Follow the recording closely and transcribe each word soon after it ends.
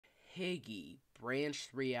Piggy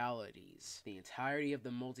branched realities, the entirety of the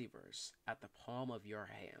multiverse at the palm of your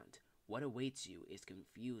hand. What awaits you is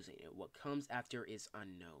confusing, and what comes after is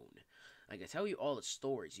unknown. I can tell you all the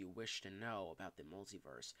stories you wish to know about the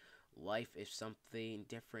multiverse. Life if something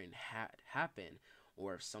different had happened,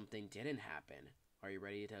 or if something didn't happen. Are you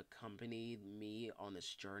ready to accompany me on this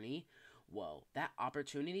journey? Well, that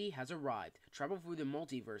opportunity has arrived. Travel through the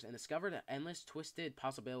multiverse and discover the endless twisted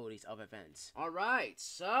possibilities of events. Alright,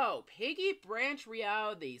 so, Piggy Branch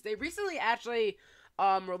Realities. They recently actually,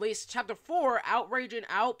 released Chapter 4, Outrage and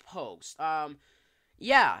Outpost.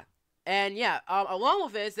 Yeah. And yeah, along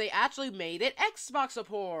with this, they actually made it Xbox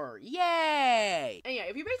support. Yay! And yeah,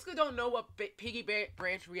 if you basically don't know what Piggy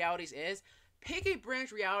Branch Realities is, Piggy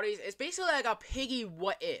Branch Realities is basically like a Piggy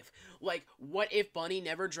what if. Like, what if Bunny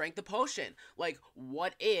never drank the potion? Like,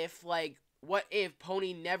 what if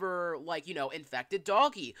Pony never, like, you know, infected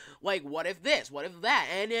Doggy? Like, what if this? What if that?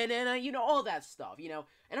 And you know, all that stuff, you know?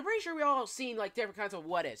 And I'm pretty sure we all seen, like, different kinds of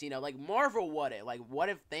what ifs, you know? Like, Marvel what if? Like, what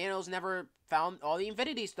if Thanos never found all the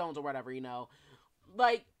Infinity Stones or whatever, you know?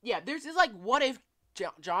 Like, yeah, there's this, like, what if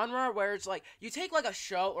genre where it's like, you take, like, a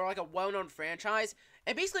show or, like, a well-known franchise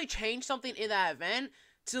and basically change something in that event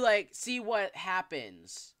to, like, see what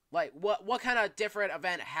happens. Like, what kind of different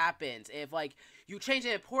event happens if, like, you change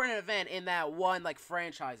an important event in that one, like,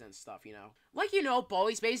 franchise and stuff, you know? Like, you know,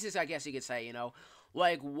 Bully Spaces, I guess you could say, you know?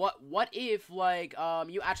 Like, what if, like,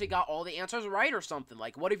 you actually got all the answers right or something?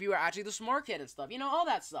 Like, what if you were actually the smart kid and stuff? You know, all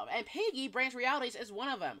that stuff. And Piggy Branch Realities is one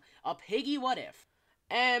of them. A Piggy what if.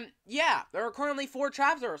 And, yeah, there are currently 4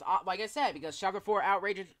 chapters, like I said, because Chapter 4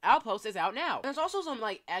 Outrage and Outpost is out now. There's also some,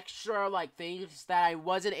 like, extra, like, things that I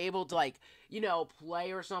wasn't able to, like, you know,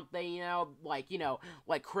 play or something, you know,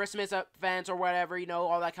 like Christmas events or whatever, you know,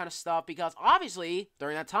 all that kind of stuff, because obviously,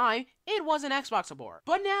 during that time, it wasn't Xbox support.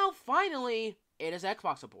 But now, finally, it is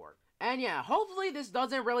Xbox support. And yeah, hopefully this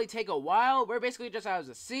doesn't really take a while. We're basically just have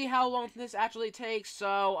to see how long this actually takes,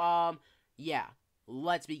 so, yeah.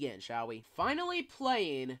 Let's begin, shall we? Finally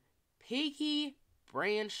playing Piggy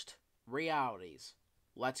Branched Realities.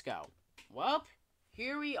 Let's go. Well,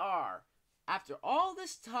 here we are. After all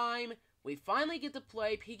this time, we finally get to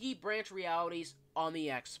play Piggy Branch Realities on the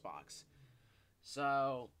Xbox.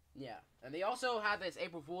 So, yeah. And they also had this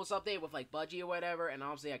April Fool's update with, like, Budgie or whatever, and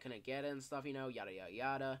obviously I couldn't get it and stuff, you know, yada yada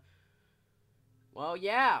yada. Well,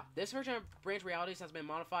 yeah, this version of Branch Realities has been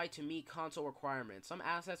modified to meet console requirements. Some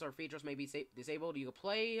assets or features may be disabled. You can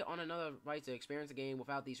play on another device to experience the game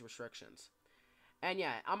without these restrictions. And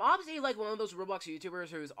yeah, I'm obviously like one of those Roblox YouTubers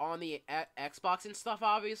who's on the Xbox and stuff,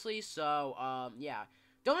 obviously. So, yeah,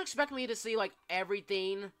 don't expect me to see like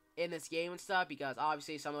everything in this game and stuff, because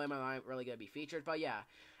obviously some of them are not really going to be featured. But yeah,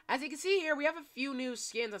 as you can see here, we have a few new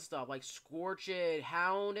skins and stuff, like Scorched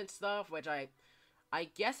Hound and stuff, which I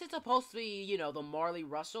guess it's supposed to be, you know, the Marley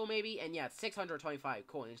Russell, maybe. And yeah, it's 625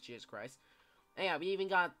 coins, Jesus Christ. And yeah, we even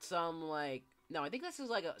got some, like... No, I think this is,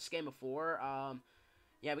 like, a skin before.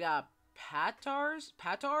 Yeah, we got Patars?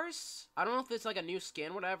 I don't know if it's, like, a new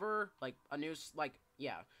skin, whatever. Like, a new, like,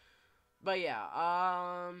 yeah. But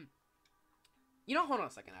yeah, you know, hold on a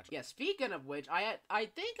second, actually. Yeah, speaking of which, I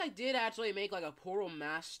think I did actually make, like, a Portal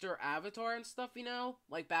Master avatar and stuff, you know?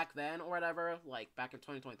 Like, back then, or whatever. Like, back in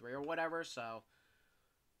 2023 or whatever, so...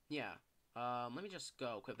 Yeah, let me just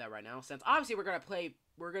go equip that right now, since obviously we're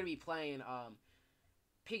gonna be playing,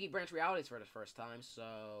 Piggy Branch Realities for the first time, so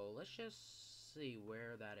let's just see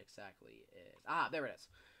where that exactly is. Ah, there it is.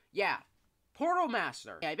 Yeah, Portal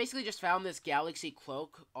Master. Yeah, I basically just found this Galaxy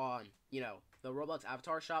Cloak on, you know, the Roblox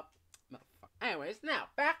Avatar shop. Anyways, now,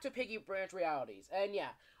 back to Piggy Branch Realities, and yeah,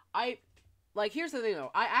 here's the thing,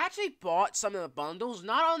 though. I actually bought some of the bundles,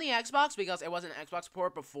 not on the Xbox, because it wasn't Xbox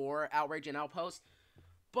support before Outrage and Outpost.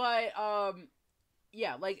 But,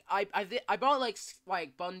 yeah, like, I bought,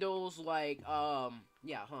 like, bundles, like,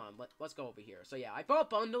 yeah, hold on, let's go over here. So, yeah, I bought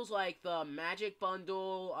bundles, like, the Magic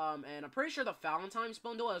Bundle, and I'm pretty sure the Valentine's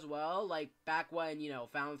Bundle as well, like, back when, you know,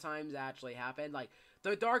 Valentine's actually happened, like,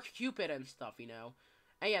 the Dark Cupid and stuff, you know.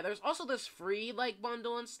 And, yeah, there's also this free, like,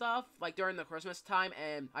 bundle and stuff, like, during the Christmas time,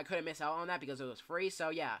 and I couldn't miss out on that because it was free,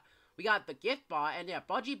 so, yeah. We got the gift bot, and, yeah,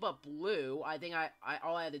 Budgie But Blue, I think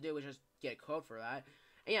all I had to do was just get a code for that.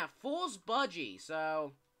 And yeah, Fool's Budgie,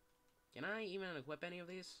 so... Can I even equip any of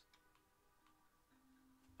these?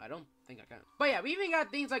 I don't think I can. But yeah, we even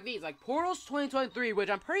got things like these, like Portals 2023,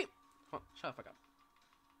 which I'm pretty... Oh, shut the fuck up.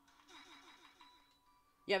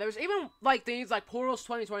 Yeah, there's even, like, things like Portals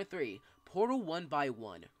 2023, portal one by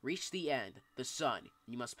one. Reach the end, the sun.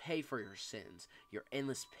 You must pay for your sins. Your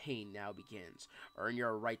endless pain now begins. Earn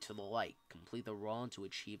your right to the light. Complete the wrong to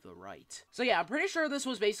achieve the right. So yeah, I'm pretty sure this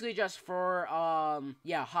was basically just for,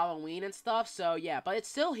 yeah, Halloween and stuff. So yeah, but it's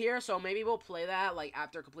still here, so maybe we'll play that, like,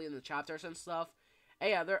 after completing the chapters and stuff. And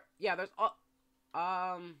yeah, there's, yeah,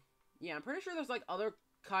 I'm pretty sure there's, like, other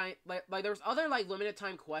like there's other, like, limited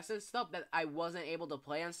time quests and stuff that I wasn't able to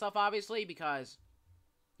play and stuff, obviously, because,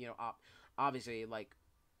 you know, obviously, like,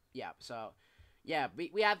 yeah, so, yeah,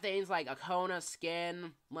 we have things like a Kona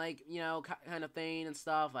skin, like, you know, kind of thing and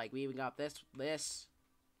stuff, like, we even got this,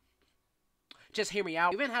 just hear me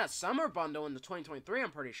out, we even had a summer bundle in the 2023,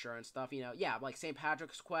 I'm pretty sure, and stuff, you know, yeah, like, St.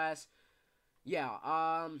 Patrick's Quest, yeah,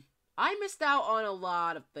 I missed out on a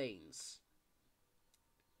lot of things.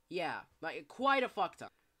 Yeah, like, quite a fuck ton.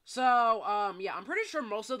 So, yeah, I'm pretty sure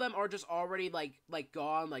most of them are just already, like,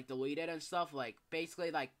 gone, like, deleted and stuff. Like,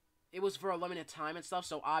 basically, like, it was for a limited time and stuff,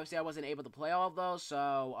 so obviously I wasn't able to play all of those,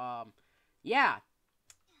 so, yeah.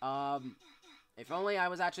 If only I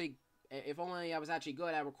was actually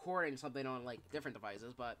good at recording something on, like, different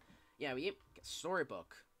devices, but, yeah, we get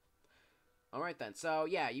storybook. Alright then, so,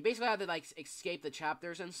 yeah, you basically have to, like, escape the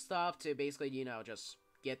chapters and stuff to basically, you know, just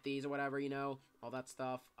get these or whatever, you know, all that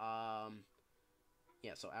stuff.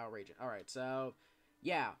 Yeah, so outraging. Alright, so,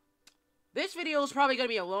 yeah. This video is probably gonna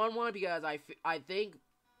be a long one because I think,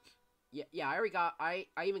 yeah, I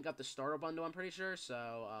even got the starter bundle, I'm pretty sure,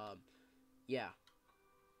 so, yeah.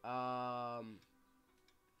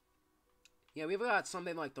 Yeah, we've got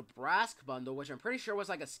something like the Brask bundle, which I'm pretty sure was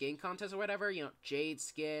like a skin contest or whatever, you know, Jade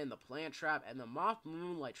skin, the Plant Trap, and the Moth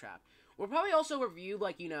Moonlight Trap. We'll probably also review,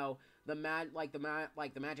 like, you know, the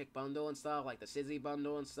magic bundle and stuff, like the Sizzy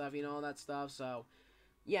bundle and stuff, you know, all that stuff, so,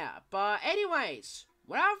 yeah, but anyways,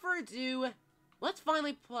 without further ado, let's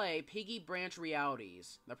finally play Piggy Branch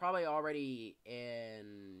Realities. They're probably already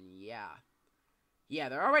in, yeah,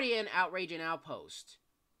 they're already in Outraging Outpost,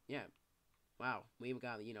 yeah, wow, we even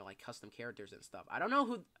got, you know, like, custom characters and stuff. I don't know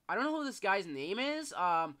who this guy's name is,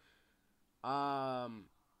 I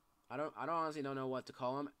honestly don't know what to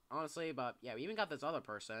call him, honestly, but, yeah, we even got this other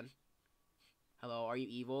person. Hello, are you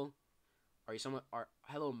evil? Are you someone,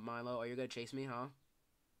 hello, Milo, are you gonna chase me, huh?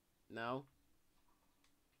 No?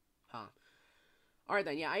 Huh. Alright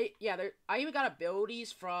then, yeah, I even got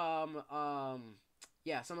abilities from,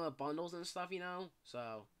 yeah, some of the bundles and stuff, you know,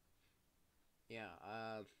 so, yeah,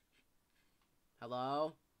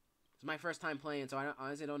 hello? It's my first time playing, so I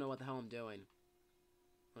honestly don't know what the hell I'm doing.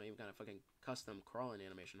 Oh, you've got a fucking custom crawling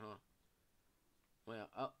animation, huh? Well,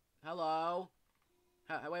 oh, hello?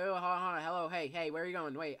 Wait, hold on, hello, hey, where are you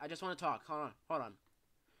going? Wait, I just want to talk, hold on.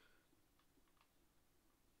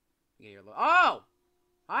 Oh!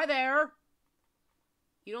 Hi there!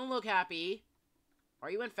 You don't look happy.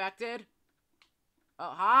 Are you infected?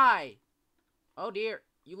 Oh, hi! Oh dear,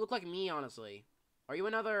 you look like me, honestly. Are you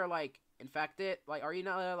another, like, infected? Like, are you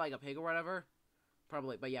another, like, a pig or whatever?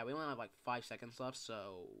 Probably, but yeah, we only have, like, 5 seconds left,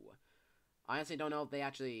 so... I honestly don't know if they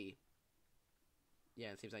actually... Yeah,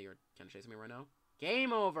 it seems like you're kind of chasing me right now.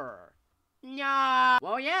 Game over! No!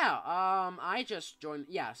 Well, yeah, I just joined...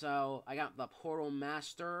 Yeah, so, I got the Portal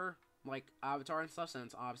Master, like, avatar and stuff,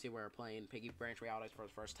 since obviously we're playing Piggy Branch Realities for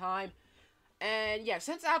the first time. And, yeah,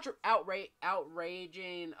 since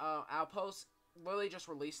Outraging Outpost literally just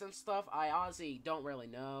released and stuff, I honestly don't really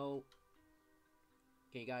know.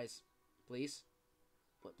 Can you guys, please?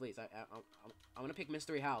 Please, I want to pick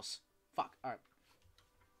Mystery House. Fuck, alright.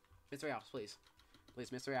 Mystery House, please.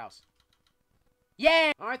 Please, Mystery House.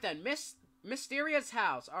 Yeah! Alright then, Mysterious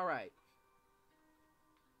House, alright.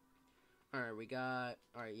 Alright, we got,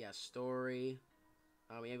 alright, yeah, story.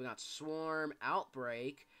 We even got Swarm,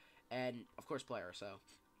 Outbreak, and, of course, player, so.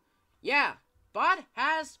 Yeah, bot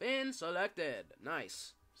has been selected.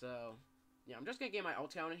 Nice. So, yeah, I'm just gonna get my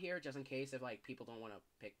alt account in here, just in case if, like, people don't want to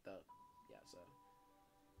pick the, yeah, so.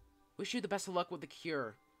 Wish you the best of luck with the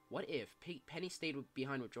cure. What if Penny stayed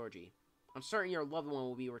behind with Georgie? I'm certain your loved one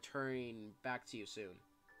will be returning back to you soon.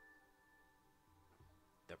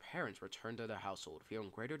 Their parents returned to their household, feeling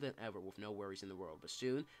greater than ever with no worries in the world, but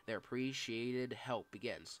soon their appreciated help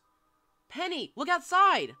begins. Penny, look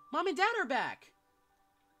outside! Mom and Dad are back!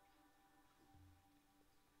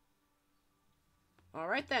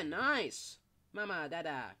 Alright then, nice! Mama,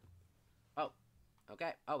 Dada. Oh,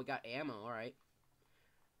 okay. Oh, we got ammo, alright.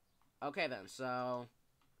 Okay then, so...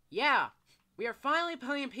 Yeah! We are finally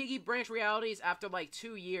playing Piggy Branch Realities after, like,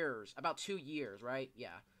 2 years. About 2 years, right?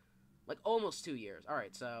 Yeah. Like, almost 2 years.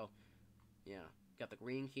 Alright, so... Yeah. Got the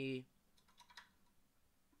green key.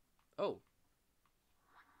 Oh.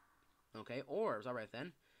 Okay, orbs. Alright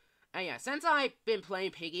then. And yeah, since I've been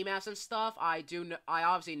playing Piggy maps and stuff, I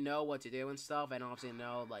obviously know what to do and stuff, and obviously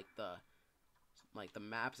know, like, the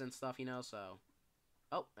maps and stuff, you know, so.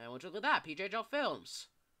 Oh, and we'll look at that, PJJ Films.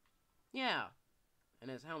 Yeah. And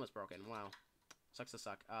his helmet's broken, wow. Sucks to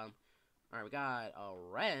suck. Alright, we got a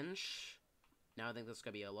wrench. Now I think this is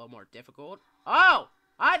gonna be a little more difficult. Oh!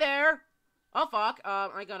 Hi there! Oh, fuck.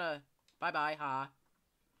 I gotta... Bye-bye, ha.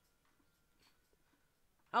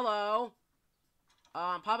 Hello?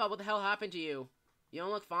 Papa, what the hell happened to you? You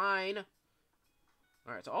don't look fine.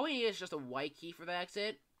 Alright, so all we need is just a white key for the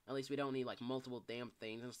exit. At least we don't need, like, multiple damn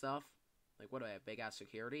things and stuff. Like, what do I have? Big-ass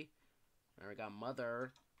security? Alright, we got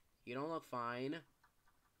mother. You don't look fine.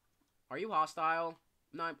 Are you hostile?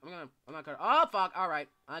 No, I'm not gonna... Oh, fuck! Alright,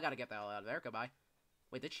 I gotta get the hell out of there. Goodbye.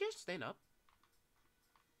 Wait, did she just stand up?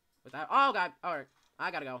 With that... Oh, God. Alright,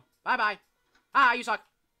 I gotta go. Bye-bye. Ah, you suck.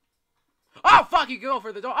 Oh, fuck! You can go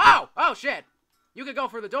for the door. Oh! Oh, shit! You could go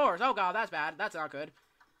for the doors. Oh, God, that's bad. That's not good.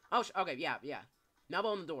 Oh, okay, yeah. Nubble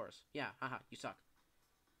on the doors. Yeah, haha, you suck.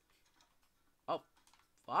 Oh,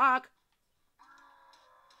 fuck.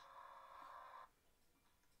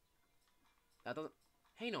 That doesn't...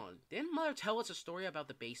 Hang on. Didn't Mother tell us a story about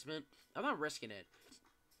the basement? I'm not risking it.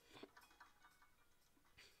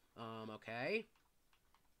 Okay.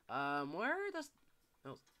 Where does...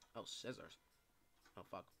 Oh, scissors. Oh,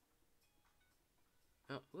 fuck.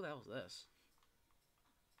 Oh, who the hell is this?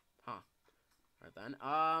 Huh. Alright then.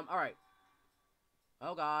 Alright.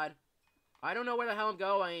 Oh, God. I don't know where the hell I'm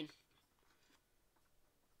going.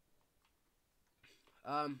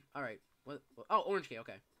 Alright. What? Oh, orange key,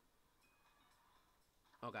 okay.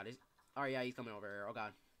 Oh, God, he's... Alright, yeah, he's coming over here. Oh,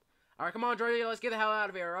 God. Alright, come on, Jordy, let's get the hell out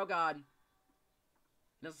of here. Oh, God.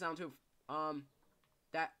 Doesn't sound too...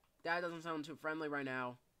 That doesn't sound too friendly right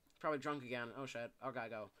now. He's probably drunk again. Oh, shit. Oh,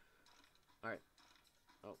 gotta go. Alright.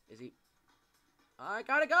 Oh, is he... I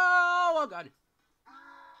gotta go! Oh, God.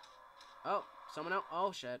 Oh, someone else...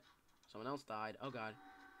 Oh, shit. Someone else died. Oh, God.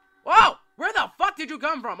 Whoa! Where the fuck did you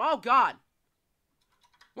come from? Oh, God.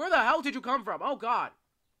 Where the hell did you come from? Oh, God.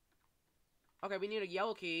 Okay, we need a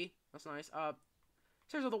yellow key. That's nice.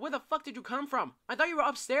 Seriously, where the fuck did you come from? I thought you were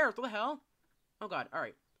upstairs. What the hell? Oh, God.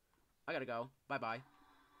 Alright. I gotta go. Bye-bye.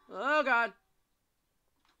 Oh, God.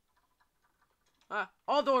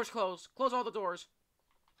 All doors closed. Close all the doors.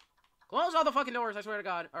 Close all the fucking doors, I swear to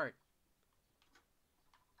God. Alright.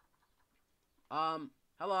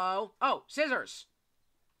 Hello? Oh, scissors!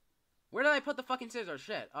 Where did I put the fucking scissors?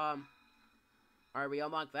 Shit. Alright, we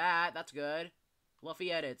unlocked that. That's good.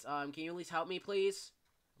 Luffy edits. Can you at least help me, please?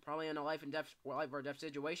 I'm probably in a life or death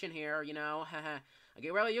situation here, you know. Haha. I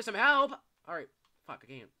could really use some help! Alright. Fuck,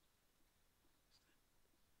 I can't.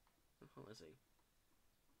 Oh, let's see.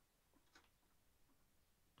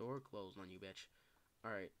 Door closed on you, bitch.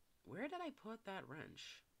 Alright. Where did I put that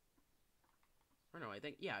wrench? Or no, I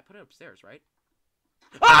think... Yeah, I put it upstairs, right?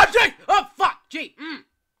 Ah, gee! Oh, fuck! Gee!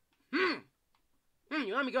 You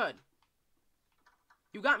got me good.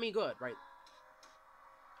 You got me good, right?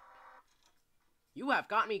 You have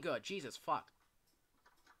got me good. Jesus, fuck.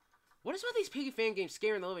 What is with these Piggy fan games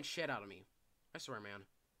scaring the living shit out of me? I swear, man.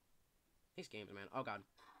 These games, man. Oh, God.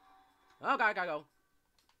 Oh, God, I gotta go.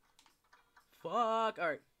 Fuck.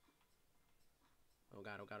 Alright. Oh,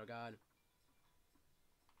 God, oh, God, oh, God.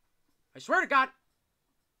 I swear to God!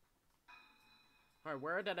 Alright,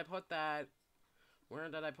 where did I put that? Where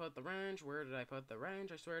did I put the wrench? Where did I put the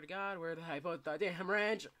wrench? I swear to God, where did I put the damn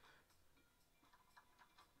wrench?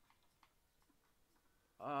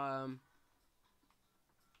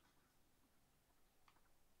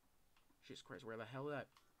 Jesus Christ, where the hell is that?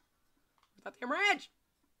 That damn wrench!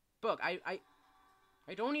 Book, I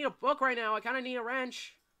don't need a book right now. I kind of need a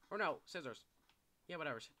wrench. Or no, scissors. Yeah,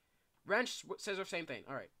 whatever. Wrench, scissors, same thing.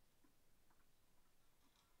 Alright.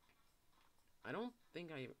 I don't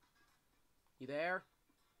think I... You there?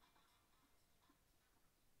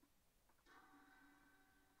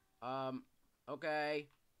 Okay.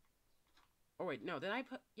 Oh, wait, no, did I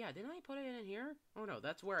put... Yeah, didn't I put it in here? Oh, no,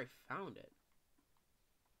 that's where I found it.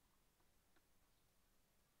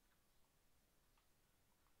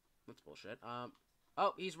 That's bullshit.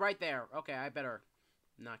 Oh, he's right there. Okay, I better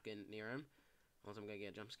not get near him. Unless I'm gonna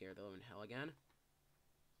get jump scared. They'll live in hell again.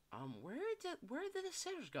 Where did the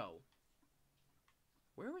scissors go?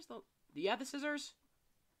 Where was the... Do you have the scissors?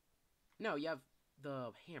 No, you have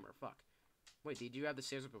the hammer. Fuck. Wait, did you have the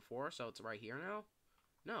scissors before? So it's right here now?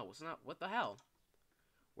 No, it's not. What the hell?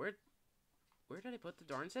 Where did I put the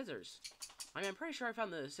darn scissors? I mean, I'm pretty sure I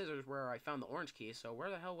found the scissors where I found the orange key, so where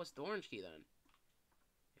the hell was the orange key then?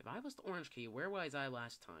 If I was the orange key, where was I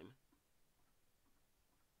last time?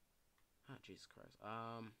 Oh, Jesus Christ.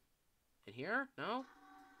 In here? No?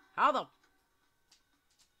 How the...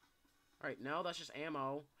 Alright, no, that's just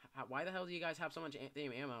ammo. Why the hell do you guys have so much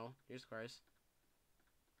damn ammo? Jesus Christ.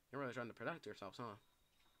 You're really trying to protect yourselves, huh?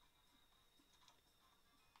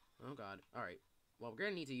 Oh god. Alright. Well, we're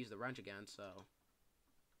gonna need to use the wrench again, so...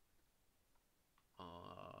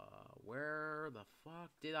 Where the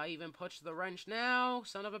fuck did I even push the wrench now?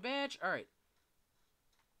 Son of a bitch! Alright.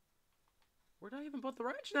 Where did I even put the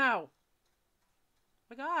wrench now?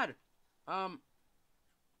 My god.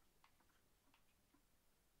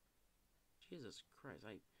 Jesus Christ,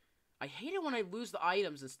 I hate it when I lose the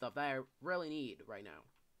items and stuff that I really need right now.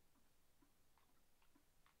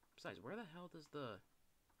 Besides, where the hell does the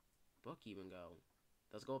book even go?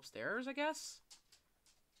 Does it go upstairs, I guess?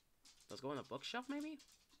 Does it go on the bookshelf, maybe?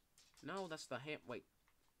 No, that's the wait.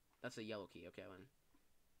 That's a yellow key. Okay, then.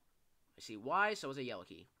 I see why, so it's a yellow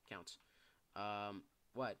key. Counts.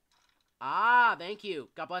 What? Ah, thank you.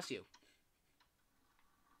 God bless you.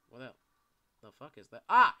 What the fuck is that?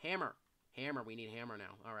 Ah, hammer. Hammer. We need hammer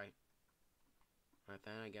now. Alright. Alright,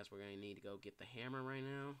 then I guess we're gonna need to go get the hammer right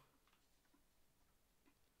now.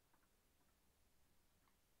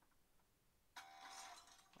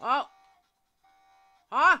 Oh!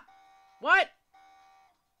 Huh? What?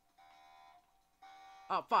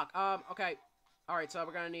 Oh, fuck. Okay. Alright, so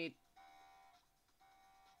we're gonna need...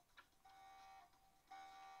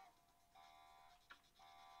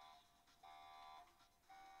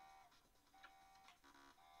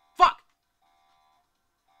 Fuck!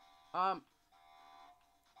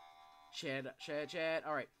 Shit.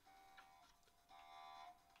 Alright.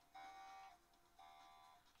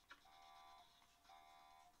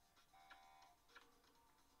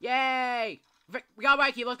 Yay! We got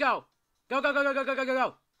Mikey, let's go! Go! Fuck.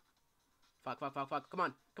 Come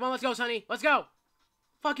on, let's go, Sonny. Let's go!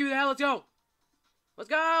 Fuck you, the hell, let's go! Let's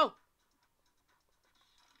go!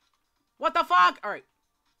 What the fuck? Alright.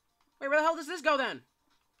 Wait, where the hell does this go, then?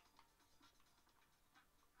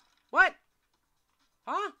 What?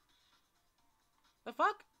 Huh? The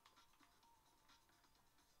fuck?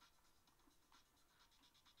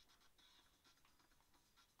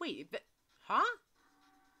 Wait, huh?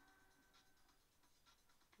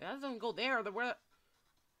 That doesn't go there. Where?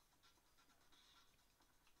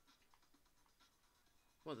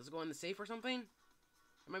 What, does it go in the safe or something?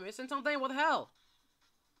 Am I missing something? What the hell?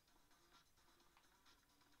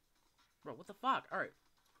 Bro, what the fuck? Alright.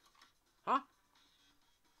 Huh?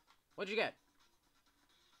 What'd you get?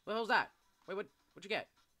 What the hell's that? Wait, what'd you get?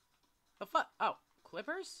 The fuck? Oh,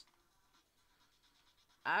 clippers?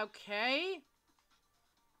 Okay.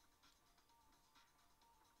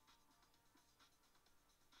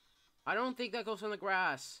 I don't think that goes on the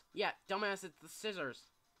grass. Yeah, dumbass, it's the scissors.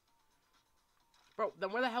 Bro,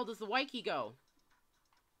 then where the hell does the white key go?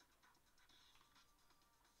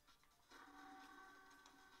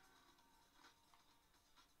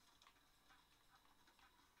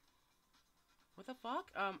 What the fuck?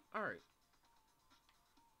 Alright.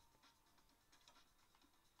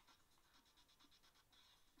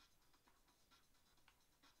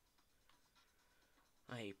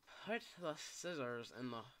 I put the scissors in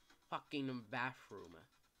the fucking bathroom.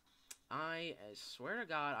 I swear to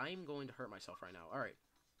God, I'm going to hurt myself right now. Alright.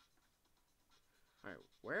 Alright,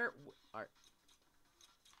 where? Alright.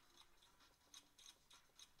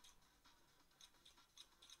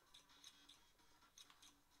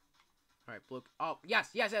 Alright, blue. Oh,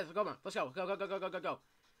 yes. Go on. Let's go. Go.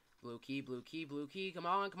 Blue key. Come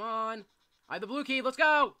on. I have the blue key. Let's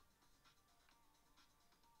go.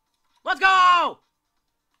 Let's go!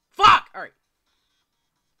 Fuck! Alright.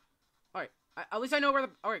 Alright. At least I know where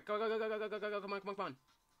the... Alright, go. Come on.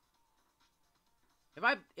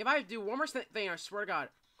 If I do one more thing, I swear to God.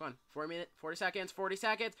 Come on. 40 seconds.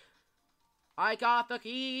 I got the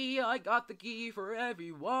key for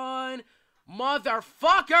everyone.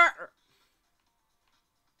 Motherfucker!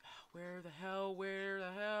 Where the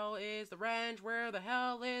hell is the wrench?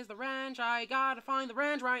 I gotta find the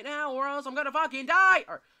wrench right now, or else I'm gonna fucking die!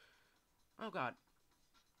 Oh, God.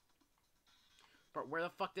 But where the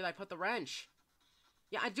fuck did I put the wrench?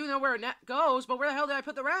 Yeah, I do know where it goes, but where the hell did I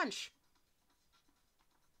put the wrench?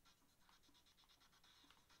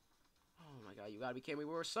 Oh, my God, you gotta be kidding me.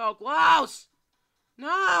 We were so close!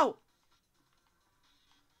 No!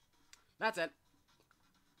 That's it.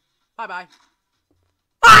 Bye-bye.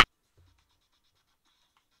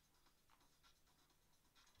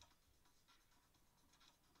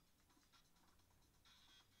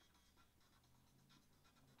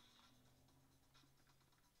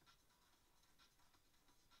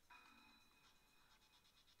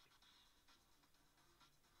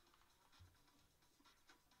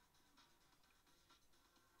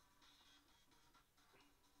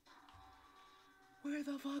 Where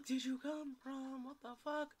the fuck did you come from? What the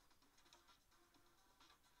fuck?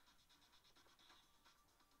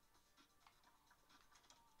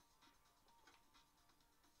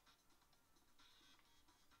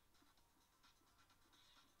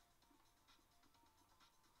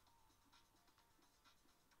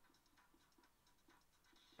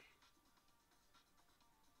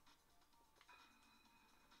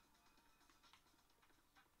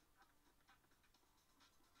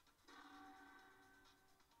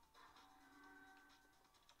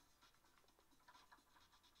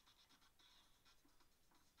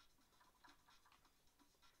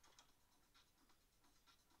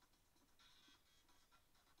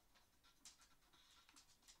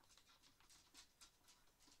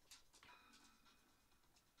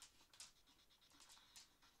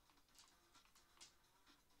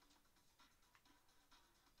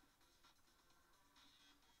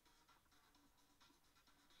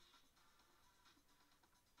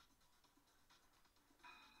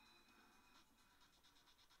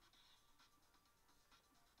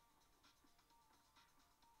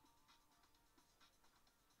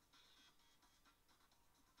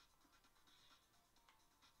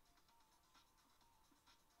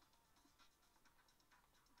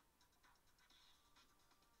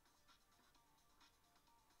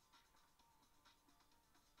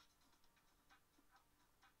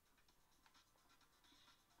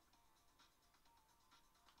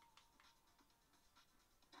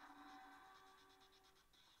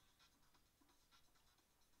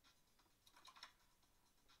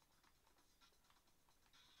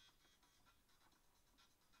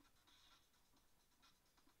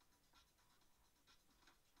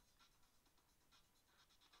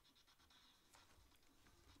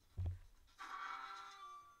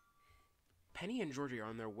 Penny and Georgie are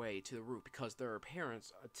on their way to the roof because their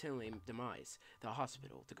parents are attending demise the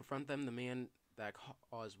hospital. To confront them, the man that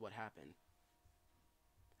caused what happened.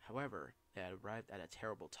 However, they had arrived at a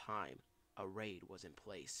terrible time. A raid was in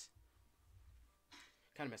place.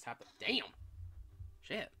 Kind of mishap. Damn!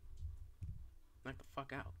 Shit. Knock the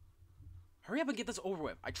fuck out. Hurry up and get this over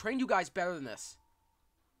with. I trained you guys better than this.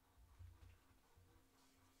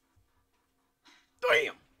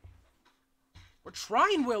 Damn! We're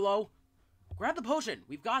trying, Willow! Grab the potion.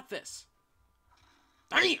 We've got this.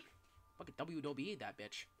 Damn! Fucking WWE that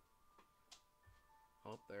bitch.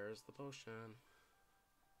 Oh, there's the potion.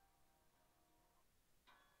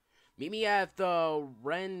 Meet me at the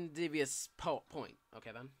Rendivious point.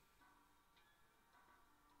 Okay, then.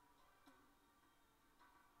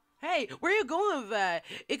 Hey, where are you going with that?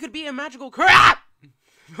 It could be a magical crap!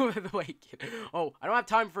 Wait. Oh, I don't have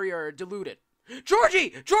time for your deluded.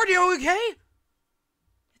 Georgie! Georgie, are you okay?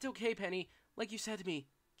 It's okay, Penny. Like you said to me,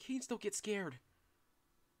 kids don't get scared.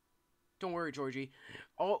 Don't worry, Georgie.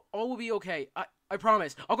 All will be okay. I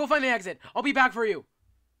promise. I'll go find the exit. I'll be back for you.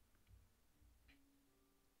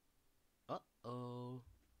 Uh-oh.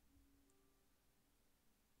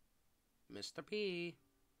 Mr. P.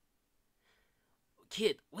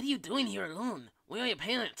 Kid, what are you doing here alone? Where are your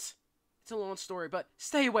parents? It's a long story, but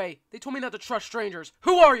stay away. They told me not to trust strangers.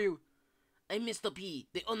 Who are you? I'm Mr. P,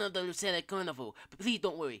 the owner of the Lucetta Carnival. But please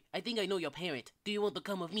don't worry. I think I know your parent. Do you want to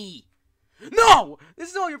come with me? No!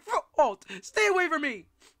 This is all your fault! Stay away from me!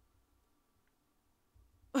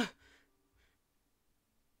 What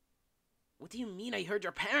do you mean I heard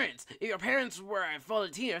your parents? If your parents were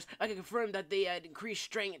volunteers, I can confirm that they had increased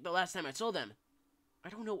strength the last time I saw them. I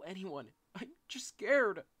don't know anyone. I'm just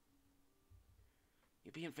scared.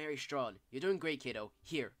 You're being very strong. You're doing great, kiddo.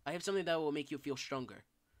 Here, I have something that will make you feel stronger.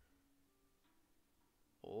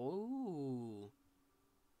 Oh.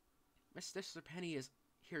 My sister Penny is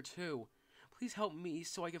here too. Please help me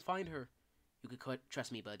so I can find her. You can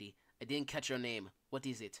trust me, buddy. I didn't catch your name. What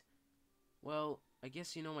is it? Well, I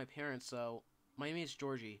guess you know my parents, so... My name is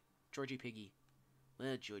Georgie. Georgie Piggy.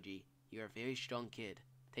 Well, Georgie, you're a very strong kid.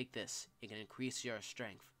 Take this. It can increase your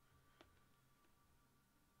strength.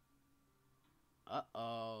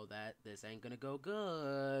 Uh-oh, this ain't gonna go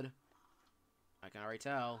good. I can already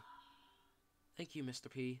tell. Thank you, Mr.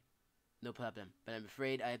 P. No problem, but I'm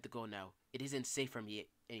afraid I have to go now. It isn't safe for me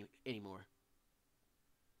anymore.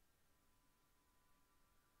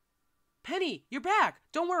 Penny, you're back!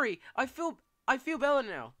 Don't worry, I feel better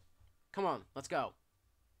now. Come on, let's go.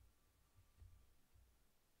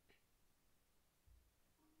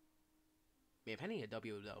 Me and Penny a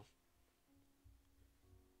W though.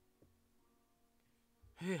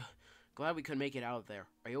 Glad we could make it out of there.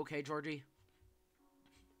 Are you okay, Georgie?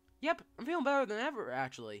 Yep, I'm feeling better than ever,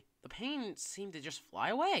 actually. The pain seemed to just fly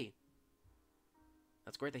away.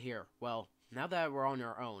 That's great to hear. Well, now that we're on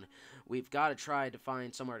our own, we've got to try to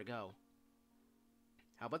find somewhere to go.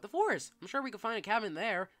 How about the forest? I'm sure we could find a cabin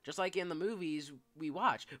there, just like in the movies we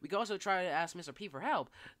watch. We could also try to ask Mr. P for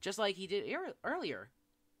help, just like he did earlier.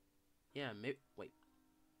 Yeah, maybe. Wait.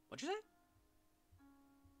 What'd you say?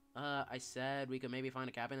 I said we could maybe find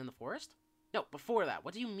a cabin in the forest? No, before that.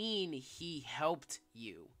 What do you mean he helped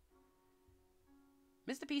you?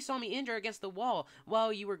 Mr. P saw me injured against the wall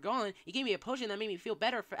while you were gone. He gave me a potion that made me feel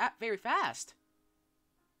better very fast.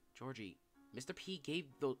 Georgie, Mr. P gave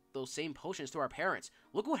those same potions to our parents.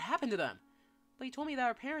 Look what happened to them. But he told me that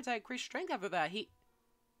our parents had increased strength after that. He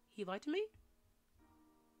lied to me?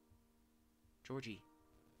 Georgie,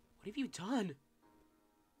 what have you done?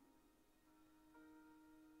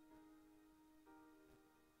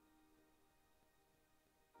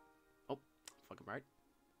 Oh, fucking right.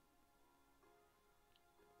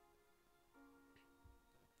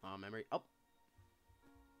 Memory. Oh.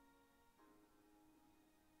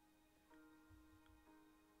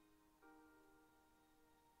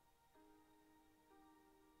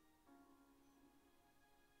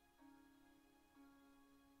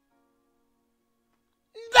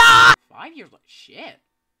 Ah! 5 years? Like shit.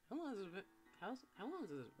 How long has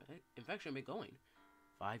this infection been going?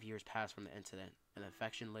 5 years passed from the incident, and the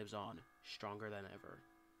infection lives on, stronger than ever.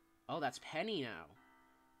 Oh, that's Penny now.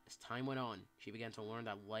 As time went on, she began to learn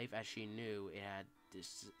that life as she knew it had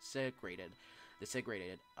disintegrated,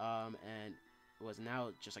 and was now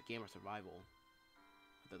just a game of survival.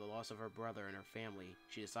 After the loss of her brother and her family,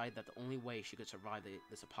 she decided that the only way she could survive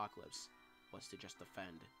this apocalypse was to just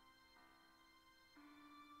defend.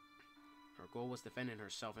 Her goal was defending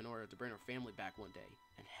herself in order to bring her family back one day,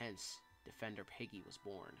 and hence, Defender Piggy was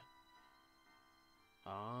born.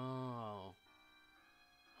 Oh.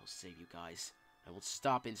 I'll save you guys. I won't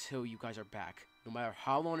stop until you guys are back, no matter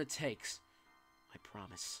how long it takes. I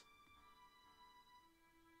promise.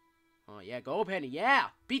 Oh, yeah, go Penny, yeah!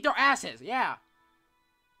 Beat their asses, yeah!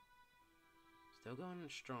 Still going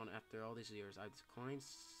strong after all these years. I've declined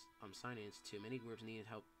signing to many groups needed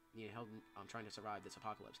help. I'm trying to survive this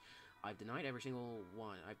apocalypse. I've denied every single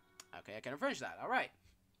one. Okay, I can finish that. All right.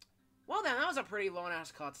 Well then, that was a pretty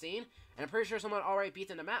long-ass cutscene, and I'm pretty sure someone already beat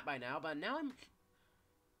in the map by now. But now I'm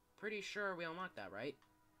pretty sure we unlocked that, right?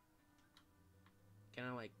 Can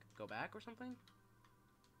I like go back or something?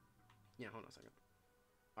 Yeah, hold on a second.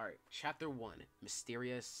 All right, Chapter 1: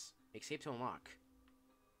 Mysterious Escape to unlock.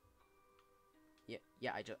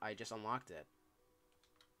 Yeah, I just unlocked it.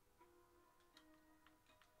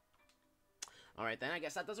 Alright, then I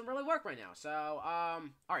guess that doesn't really work right now. So,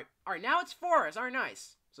 alright, now it's forest. Alright,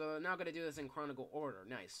 nice. So, now I'm gonna do this in chronological order.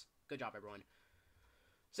 Nice. Good job, everyone.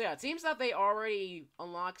 So, yeah, it seems that they already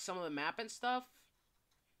unlocked some of the map and stuff.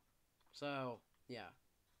 So, yeah.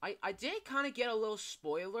 I did kind of get a little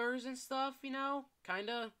spoilers and stuff, you know? Kind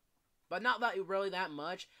of. But not that really that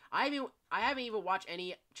much. I haven't even watched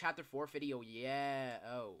any Chapter 4 video yet.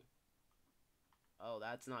 Oh,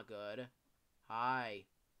 that's not good. Hi.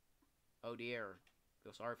 Oh dear,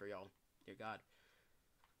 feel sorry for y'all. Dear God.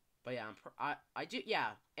 But yeah, I do,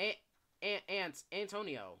 yeah.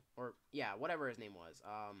 Antonio, or yeah, whatever his name was.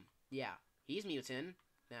 Yeah, he's mutant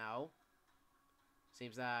now.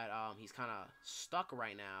 Seems that he's kind of stuck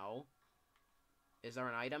right now. Is there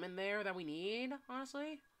an item in there that we need?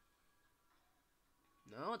 Honestly,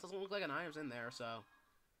 no, it doesn't look like an item's in there. So,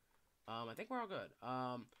 I think we're all good.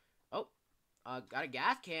 Got a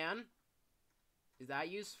gas can. Is that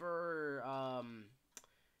used for,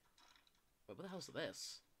 what the hell is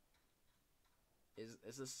this?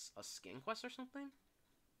 Is this a skin quest or something?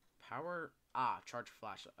 Charge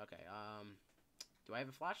flashlight. Okay, do I have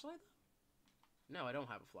a flashlight? No, I don't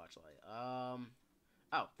have a flashlight.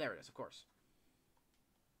 Oh, there it is, of course.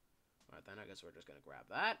 Alright, then I guess we're just gonna grab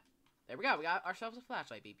that. There we go, we got ourselves a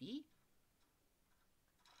flashlight, baby.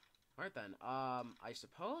 Alright then, I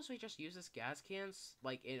suppose we just use this gas cans,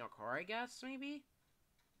 like, in our car, I guess, maybe?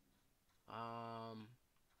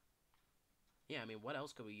 Yeah, I mean, what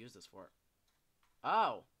else could we use this for?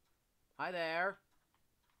 Oh! Hi there!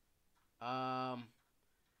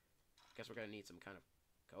 Guess we're gonna need some kind of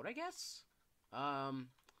code, I guess?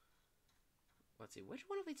 Let's see, which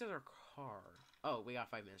one of these is our car? Oh, we got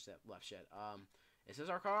 5 minutes left, shit. Is this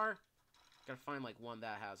our car? Gotta find, like, one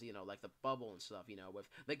that has, you know, like, the bubble and stuff, you know, with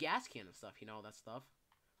the gas can and stuff, you know, all that stuff.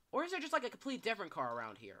 Or is there just, like, a completely different car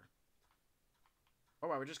around here? Or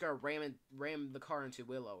what, we're just gonna ram the car into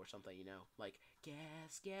Willow or something, you know? Like,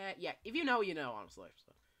 gas. Yeah, if you know, you know, honestly.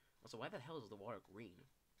 So, also, why the hell is the water green?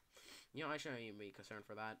 You know, I shouldn't even be concerned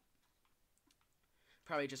for that.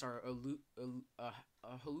 Probably just our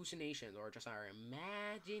hallucinations, or just our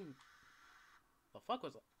imagine. The fuck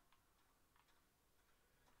was that?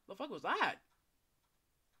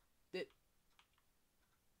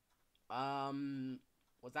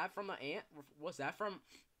 Was that from was that from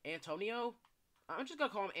Antonio? I'm just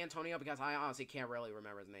gonna call him Antonio because I honestly can't really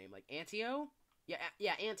remember his name. Like, Antio?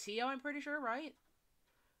 Yeah, Antio, I'm pretty sure, right?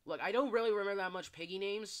 Look, I don't really remember that much Piggy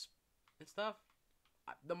names and stuff.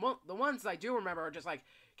 The ones I do remember are just, like,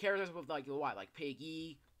 characters with, like, what? Like,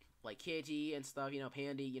 Piggy, like, Kitty and stuff, you know,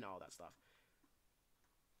 Pandy, you know, all that stuff.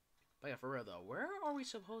 But yeah, for real, though, where are we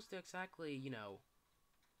supposed to exactly, you know...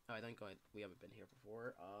 Oh, I think we haven't been here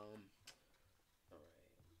before. Alright.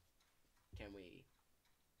 Can we...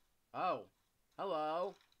 Oh.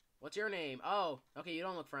 Hello. What's your name? Oh, okay, you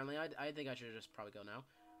don't look friendly. I think I should just probably go now.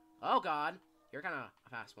 Oh, God. You're kind of a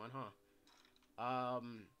fast one, huh?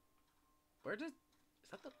 Where did... Is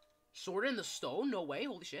that the... Sword in the stone? No way.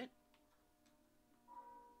 Holy shit.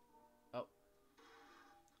 Oh.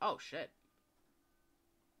 Oh, shit.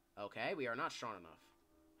 Okay, we are not strong enough.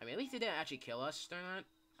 I mean, at least he didn't actually kill us during that.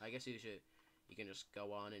 I guess you can just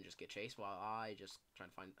go on and just get chased while I just try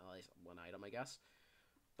to find at least one item, I guess.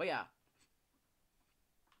 But yeah.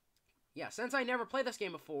 Yeah, since I never played this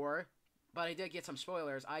game before, but I did get some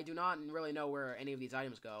spoilers, I do not really know where any of these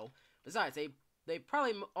items go. Besides, they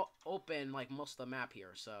probably open, like, most of the map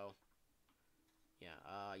here, so...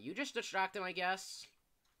 Yeah, you just distract him, I guess.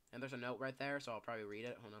 And there's a note right there, so I'll probably read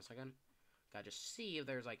it. Hold on a second. Gotta just see if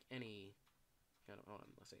there's, like, any... Hold on,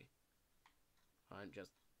 let's see.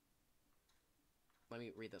 Just... Let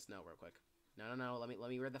me read this note real quick. No, let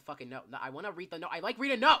me read the fucking note. No, I want to read the note. I like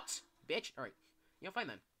reading notes, bitch! Alright, you know, fine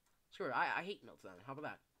then. Screw it, I hate notes then. How about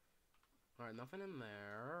that? Alright, nothing in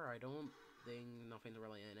there. I don't think nothing's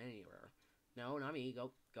really in anywhere. No, not me.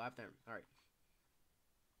 Go up there. Alright.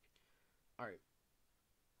 Alright.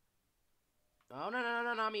 Oh,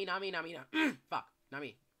 no, not me. Fuck, not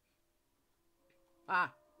me.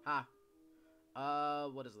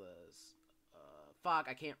 What is this? Fuck,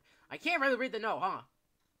 I can't really read the note, huh?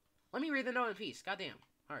 Let me read the note in peace, goddamn.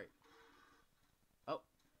 Alright. Oh,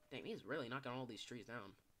 dang, he's really knocking all these trees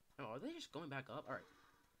down. Oh, are they just going back up? Alright.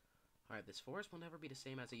 Alright, this forest will never be the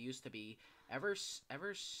same as it used to be. Ever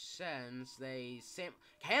since they...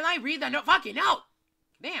 Can I read the note? Fucking note!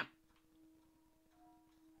 Damn!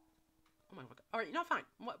 Oh my god. Alright, no, fine.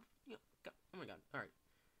 What? Oh my god. Alright.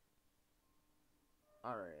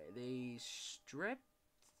 Alright, they stripped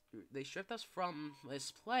us from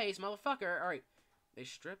this place, motherfucker. Alright. They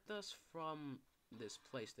stripped us from this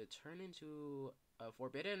place to turn into a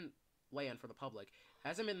forbidden land for the public.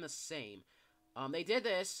 Hasn't been the same. They did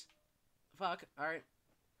this. Fuck. Alright.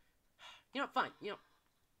 You know, fine. You know,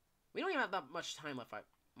 we don't even have that much time left.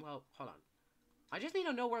 Well, hold on. I just need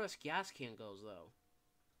to know where this gas can goes, though.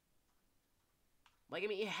 Like, I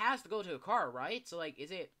mean, it has to go to a car, right? So, like,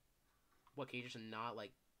 is it... What, can you just not,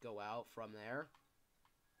 like, go out from there?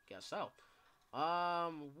 Guess so.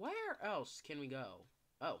 Where else can we go?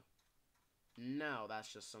 Oh. No,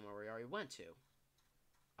 that's just somewhere we already went to.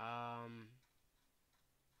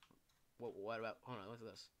 What about... Hold on, what's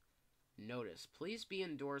this? Notice. Please be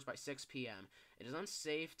indoors by 6 p.m. It is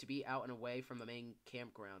unsafe to be out and away from the main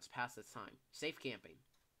campgrounds past this time. Safe camping.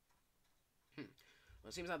 Well,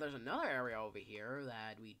 it seems like there's another area over here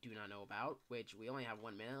that we do not know about, which we only have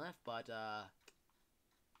 1 minute left, but,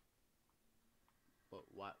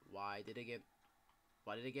 why did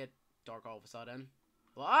it get dark all of a sudden?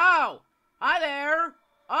 Whoa! Hi there!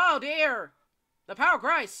 Oh, dear! The power of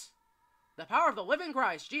Christ! The power of the living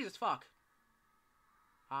Christ! Jesus fuck!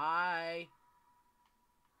 Hi?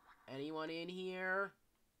 Anyone in here?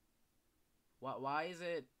 Why is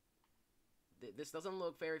it... This doesn't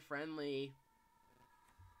look very friendly.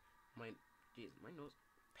 Jeez, my nose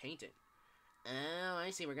painted. Oh, I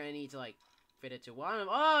see. We're gonna need to, like, fit it to one of...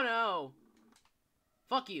 Oh, no!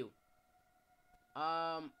 Fuck you.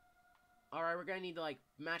 Alright, we're gonna need to, like,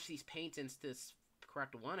 match these paintings to this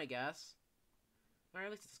correct one, I guess. Alright,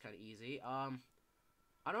 at least it's kind of easy. I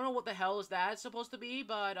don't know what the hell is that supposed to be,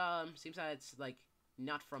 but, seems that it's, like,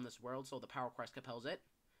 not from this world, so the power of Christ compels it.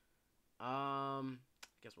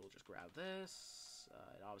 Guess we'll just grab this.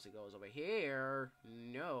 It obviously goes over here.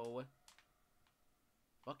 No.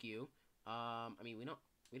 Fuck you. I mean, we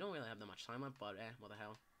don't really have that much time left, but what the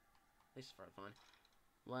hell. At least for fun.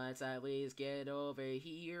 Let's at least get over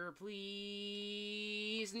here,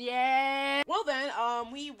 please. Yeah! Well then,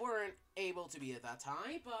 we weren't able to be at that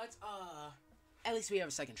time, but, at least we have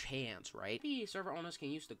a second chance, right? The server owners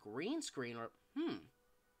can use the green screen or,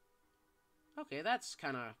 Okay, that's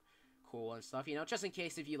kind of cool and stuff, you know, just in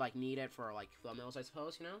case if you, like, need it for, like, thumbnails, I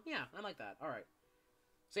suppose, you know? Yeah, I like that. Alright.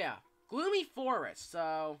 So, yeah. Gloomy Forest,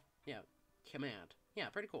 so, yeah. Command. Yeah,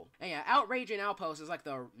 pretty cool. And yeah, Outrage and Outpost is, like,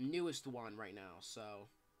 the newest one right now, so,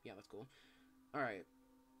 yeah, that's cool. Alright.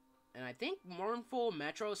 And I think Mournful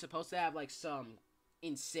Metro is supposed to have, like, some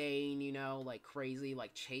insane, you know, like, crazy,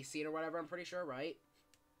 like, chase scene or whatever, I'm pretty sure, right?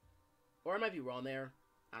 Or I might be wrong there.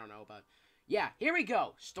 I don't know, but... Yeah, here we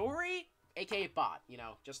go. Story, aka bot, you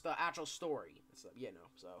know, just the actual story. So, you know,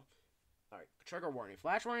 so... Alright, trigger warning.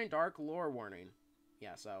 Flash warning, dark lore warning.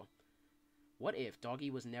 Yeah, so... What if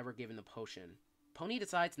Doggy was never given the potion? Pony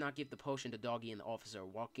decides to not give the potion to Doggy and the officer,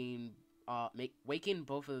 waking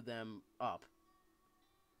both of them up.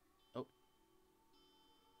 Oh.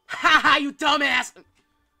 Haha, you dumbass!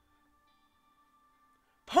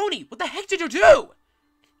 Pony, what the heck did you do?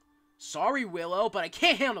 Sorry, Willow, but I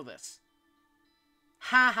can't handle this.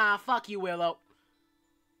 Haha, fuck you, Willow.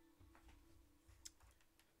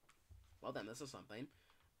 Well then, this is something.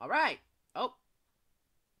 Alright. Oh.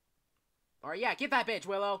 Alright, yeah, get that bitch,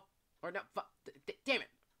 Willow. Or no, damn it.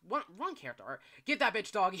 Wrong character. Right. Get that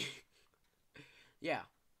bitch, Doggy. Yeah.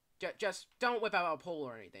 Just don't whip out a pole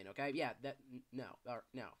or anything, okay? Yeah, no. No.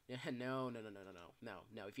 No.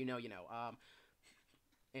 If you know, you know.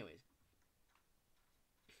 Anyways.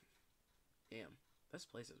 Damn. This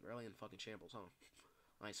place is really in fucking shambles, huh?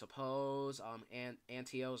 I suppose,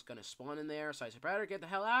 Antio's gonna spawn in there, so I should better get the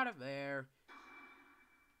hell out of there.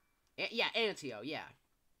 Yeah, Antio, yeah.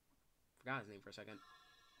 Forgot his name for a second.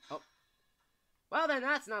 Oh. Well, then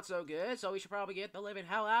that's not so good, so we should probably get the living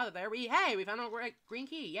hell out of there. Hey, we found a green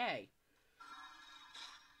key, yay.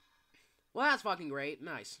 Well, that's fucking great.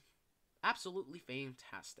 Nice. Absolutely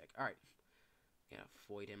fantastic. Alright. Gotta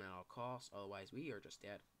avoid him at all costs, otherwise we are just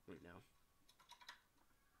dead right now.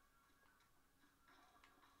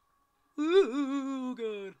 Ooh,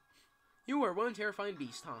 good. You are one terrifying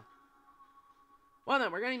beast, huh? Well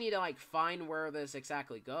then, we're gonna need to, like, find where this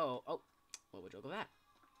exactly go. Oh, what would you look at that?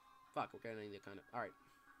 Fuck, we're gonna need to kind of... Alright.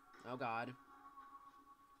 Oh, God.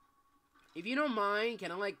 If you don't mind,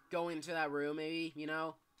 can I, like, go into that room, maybe, you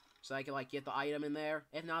know? So I can, like, get the item in there.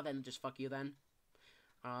 If not, then just fuck you, then.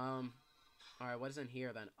 Alright, what is in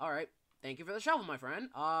here, then? Alright. Thank you for the shovel, my friend.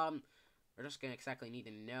 We're just gonna exactly need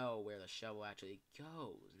to know where the shovel actually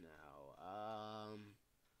goes now.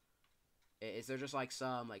 Is there just, like,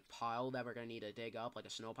 some, like, pile that we're gonna need to dig up? Like a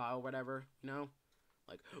snow pile or whatever, you know?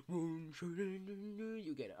 Like,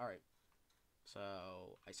 you get it. Alright. So,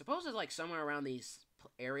 I suppose it's, like, somewhere around these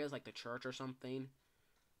areas, like the church or something.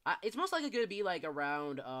 It's most likely gonna be, like,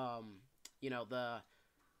 around, you know, the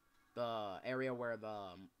area where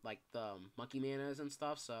the, like, the Monkey Man is and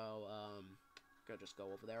stuff. So, gonna just go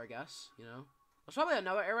over there, I guess, you know? There's probably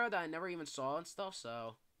another area that I never even saw and stuff,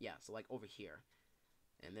 so, yeah, so, like, over here.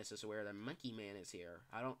 And this is where the Monkey Man is here.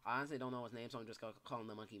 I honestly don't know his name, so I'm just gonna call him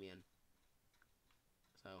the Monkey Man.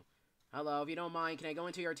 So, hello, if you don't mind, can I go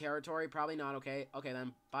into your territory? Probably not, okay? Okay,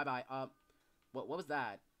 then, bye-bye. What was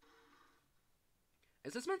that?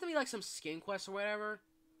 Is this meant to be, like, some skin quest or whatever?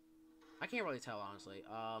 I can't really tell, honestly.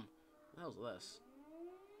 What the hell is this?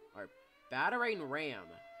 Alright, Battering Ram.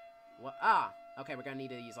 What? Ah! Okay, we're gonna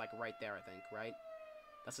need to use, like, right there, I think, right?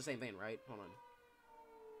 That's the same thing, right? Hold on.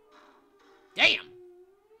 Damn!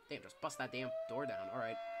 Damn, just bust that damn door down.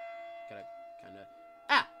 Alright. Gotta kinda...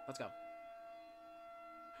 Ah! Let's go.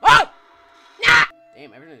 Oh! Nah!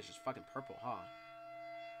 Damn, everything is just fucking purple, huh?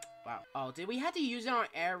 Wow. Oh, did we have to use it on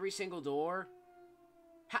every single door?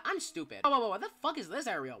 I'm stupid. Whoa, what the fuck is this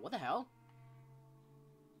area? What the hell?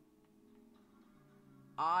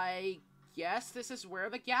 I guess this is where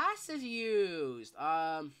the gas is used.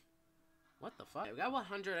 What the fuck? We got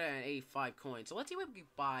 185 coins, so let's see what we can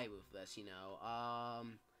buy with this, you know.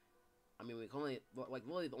 I mean, we can only, like,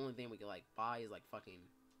 really the only thing we can, like, buy is, like, fucking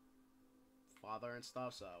father and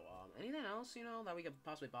stuff, so, anything else, you know, that we could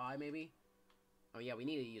possibly buy, maybe? Oh, yeah, we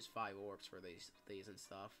need to use 5 orbs for these and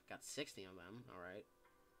stuff. Got 60 of them, alright.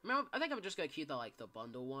 I mean, I think I'm just gonna keep the, like, the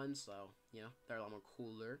bundle ones, so, you know, they're a lot more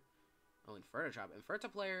cooler. Oh, Inferta Trap.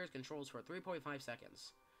 Inferta players controls for 3.5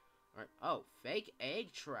 seconds. Alright. Oh, Fake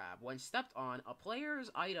Egg Trap. When stepped on, a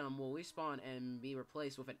player's item will respawn and be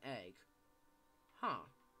replaced with an egg. Huh.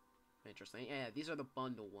 Interesting. Yeah, these are the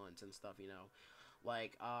bundle ones and stuff, you know.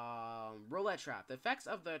 Like, Roulette Trap. The effects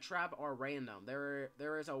of the trap are random.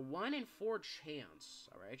 There is a 1 in 4 chance.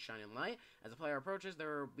 Alright, Shining Light. As the player approaches,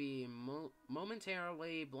 there will be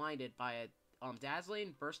momentarily blinded by a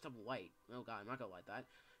dazzling burst of light. Oh god, I'm not gonna like that.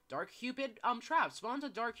 Dark Cupid Trap. Spawns a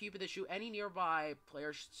Dark Cupid to shoot any nearby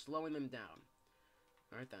players, slowing them down.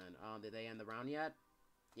 Alright then. Did they end the round yet?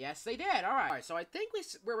 Yes, they did. Alright, so I think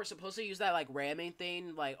we were supposed to use that, like, ramming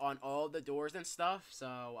thing, like, on all the doors and stuff.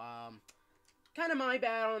 So, kind of my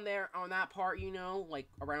bad on that part, you know, like,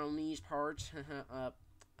 around these parts.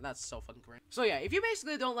 That's so fucking great. So yeah, if you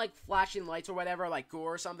basically don't like flashing lights or whatever, like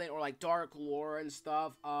gore or something, or like dark lore and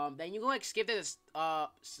stuff, then you can like skip to this,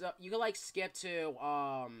 so you can like skip to,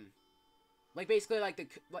 like basically like the,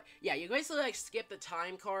 like, yeah, you can basically like skip the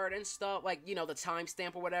time card and stuff, like, you know, the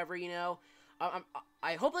timestamp or whatever, you know.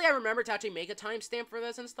 Hopefully I remember to actually make a timestamp for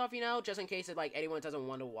this and stuff, you know, just in case it, like, anyone doesn't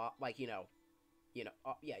want to watch, like, you know,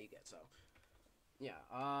 yeah, you get, so, yeah,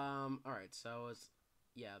 alright, so it's,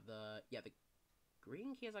 yeah, the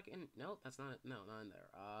green key is, like, in, no, that's not, no, not in there,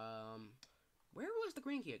 where was the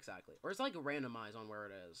green key exactly, or it's, like, randomized on where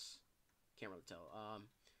it is, can't really tell,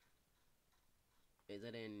 is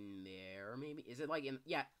it in there, maybe, is it, like, in,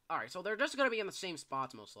 yeah, alright, so they're just gonna be in the same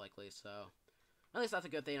spots, most likely, so, at least that's a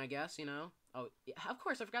good thing, I guess, you know, oh, yeah, of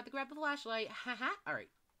course, I forgot to grab the flashlight, haha, alright.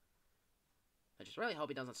 I just really hope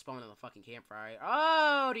he doesn't spawn in the fucking campfire.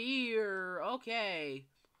 Oh, dear. Okay.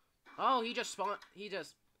 Oh, he just spawned. He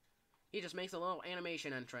just makes a little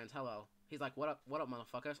animation entrance. Hello. He's like, what up,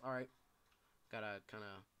 motherfuckers? Alright. Gotta kind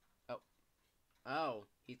of... Oh. Oh.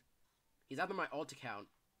 He's after my alt account.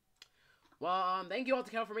 Well, thank you, alt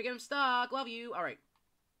account, for making him stuck. Love you. Alright.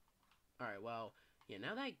 Alright, well, yeah,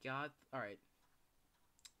 now that I got... Alright.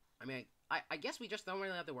 I mean, I guess we just don't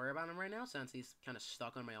really have to worry about him right now, since he's kind of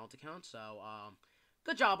stuck on my alt account, so,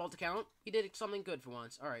 good job, alt account. You did something good for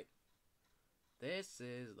once. Alright. This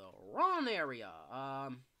is the wrong area.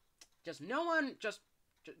 Just no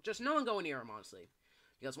one go near him, honestly.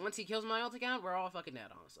 Because once he kills my alt account, we're all fucking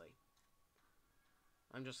dead, honestly.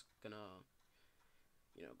 I'm just gonna,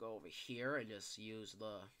 you know, go over here and just use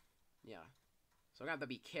the, yeah. So we're gonna have to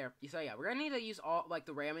be careful. So yeah, we're gonna need to use all, like,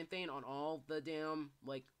 the ramming thing on all the damn,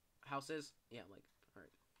 like, houses. Yeah, like,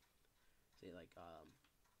 alright. See, like,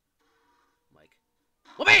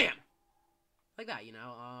 well, bam! Like that, you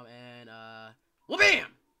know, and, well, bam!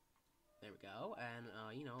 There we go,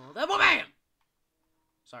 and, you know, the well, bam!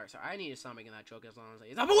 Sorry, I need to stop making that joke as long as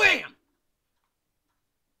it's a wham!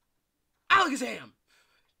 Alakazam!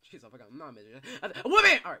 Jeez, I forgot, I'm not a midget. Well,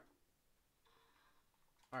 bam! Alright.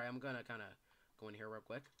 Alright, I'm gonna kinda go in here real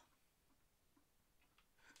quick.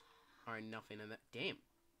 Alright, nothing in that. Damn.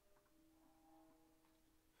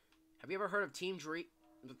 Have you ever heard of Team Trees?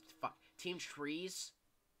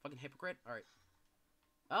 Fucking hypocrite. Alright.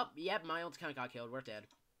 Oh, yep, my old account got killed. We're dead.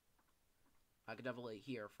 I could definitely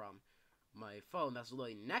hear from my phone that's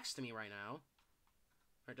literally next to me right now.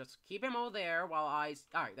 Alright, just keep him over there while I...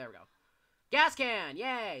 Alright, there we go. Gas can!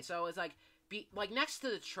 Yay! So it's like, like next to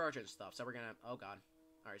the church and stuff. So we're gonna... Oh, God.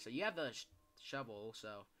 Alright, so you have the shovel,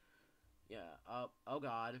 so... Yeah, oh,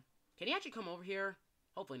 God. Can he actually come over here?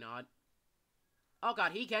 Hopefully not. Oh,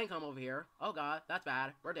 God, he can come over here. Oh, God, that's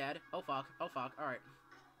bad. We're dead. Oh, fuck. Oh, fuck. Alright.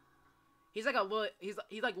 He's like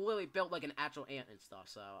he's like literally built like an actual ant and stuff,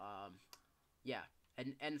 so, yeah.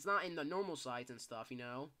 And it's not in the normal size and stuff, you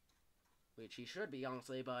know? Which he should be,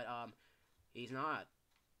 honestly, but, he's not.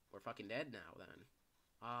 We're fucking dead now, then.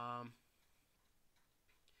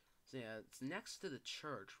 So, yeah, it's next to the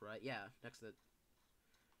church, right? Yeah, next to the...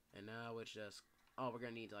 And now it's just... Oh, we're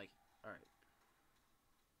gonna need, like... Alright.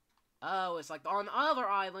 Oh, it's like on the other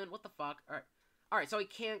island. What the fuck? Alright. Alright, so he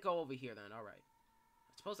can't go over here, then. Alright.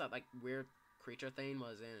 I suppose that, like, weird creature thing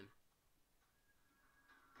was in.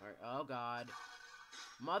 Alright, oh, God.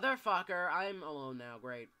 Motherfucker, I'm alone now.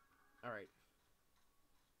 Great. Alright.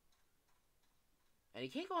 And he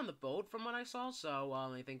can't go on the boat from what I saw, so,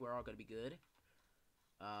 I think we're all gonna be good.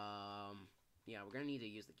 Yeah, we're gonna need to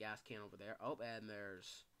use the gas can over there. Oh, and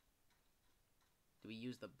there's... Do we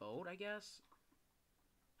use the boat, I guess?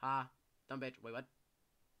 Ha. Dumb bitch. Wait, what?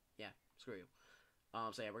 Yeah, screw you.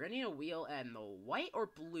 So yeah, we're gonna need a wheel and the white or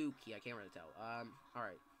blue key. I can't really tell.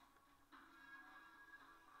 Alright.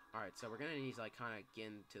 Alright, so we're gonna need to, like, kind of get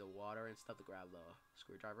into the water and stuff to grab the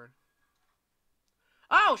screwdriver.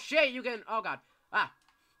 Oh, shit, you can... Oh, God. Ah,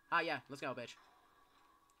 yeah, let's go, bitch.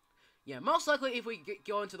 Yeah, most likely if we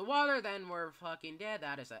go into the water, then we're fucking dead.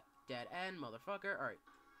 That is a dead end, motherfucker. Alright.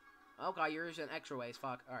 Oh, God, you're using extra ways.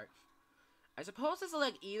 Fuck. Alright. I suppose it's,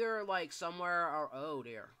 like, either, like, somewhere or... Oh,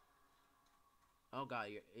 dear. Oh, God,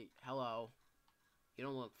 hello. You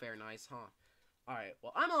don't look very nice, huh? Alright,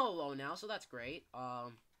 well, I'm all alone now, so that's great.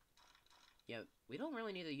 Yeah, we don't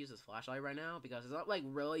really need to use this flashlight right now, because it's not, like,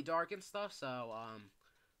 really dark and stuff, so,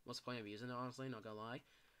 what's the point of using it, honestly? Not gonna lie.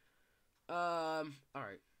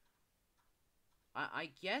 Alright. I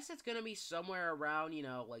guess it's gonna be somewhere around, you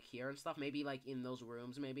know, like, here and stuff. Maybe, like, in those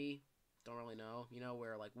rooms, maybe. Don't really know. You know,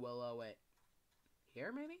 where, like, Willow at...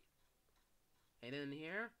 Here, maybe? Anything in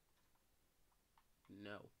here?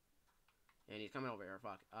 No. And he's coming over here,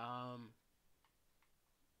 fuck. I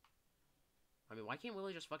mean, why can't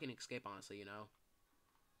Willie just fucking escape, honestly, you know?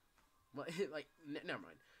 Like, never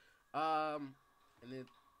mind. And then,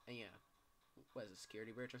 and yeah. What is it,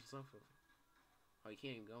 security bridge or something? Oh, you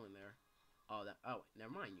can't even go in there. Oh, that. Oh,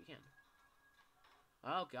 never mind. You can.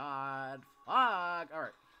 Oh God. Fuck. All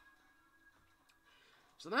right.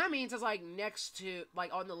 So that means it's like next to,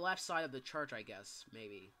 like on the left side of the church, I guess.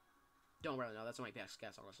 Maybe. Don't really know. That's my best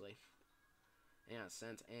guess, honestly. Yeah,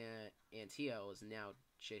 since and Tio is now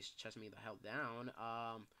chasing me the hell down.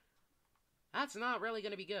 That's not really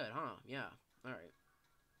gonna be good, huh? Yeah. All right.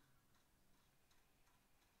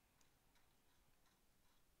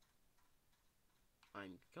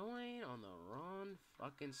 I'm going on the wrong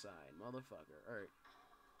fucking side, motherfucker. Alright.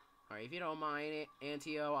 Alright, if you don't mind,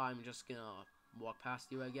 Antio, I'm just gonna walk past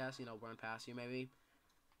you, I guess. You know, run past you, maybe.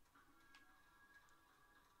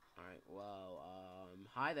 Alright, well,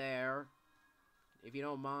 hi there. If you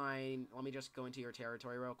don't mind, let me just go into your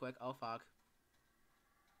territory real quick. Oh, fuck.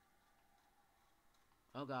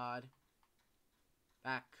 Oh, God.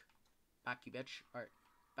 Back. Back, you bitch. Alright.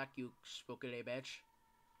 Back, you spooky bitch.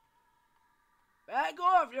 Back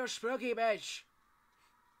off, you spooky bitch!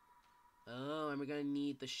 Oh, and we're gonna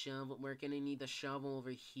need the shovel. We're gonna need the shovel over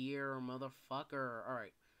here, motherfucker.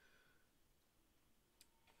 Alright.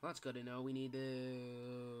 Well, that's good to know. We need to...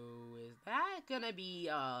 Is that gonna be,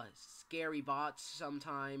 scary bots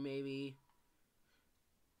sometime, maybe?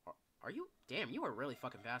 Are you... Damn, you were really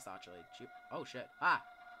fucking fast, actually. Oh, shit. Ah!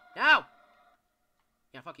 No!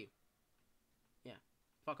 Yeah, fuck you. Yeah.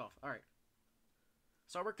 Fuck off. Alright.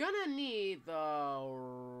 So we're gonna need the...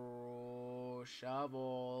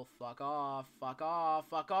 shovel. Fuck off. Fuck off.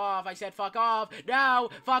 Fuck off. I said fuck off. No!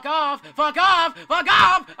 Fuck off! Fuck off! Fuck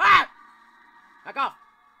off! Ah! Fuck off.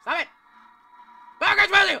 Stop it! Burgers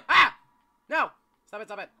with you! Ah! No! Stop it,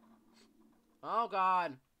 stop it. Oh,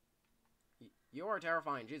 God. You are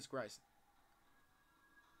terrifying. Jesus Christ.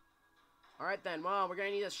 Alright, then. Well, we're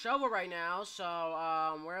gonna need a shovel right now.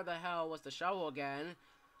 So, where the hell was the shovel again?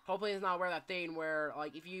 Hopefully it's not where that thing where,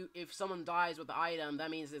 like, if someone dies with the item, that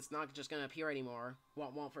means it's not just gonna appear anymore.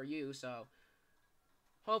 Won't for you, so.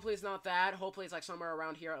 Hopefully it's not that. Hopefully it's, like, somewhere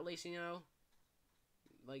around here at least, you know?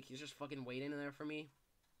 Like, he's just fucking waiting there for me.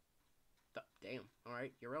 Damn.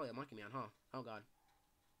 Alright, you're really a monkey man, huh? Oh, God.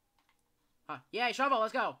 Huh. Yay, shovel,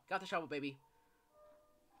 let's go! Got the shovel, baby.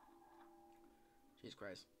 Jesus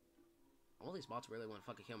Christ. All these bots really want to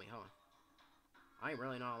fucking kill me, huh? I am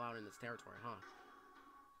really not allowed in this territory, huh?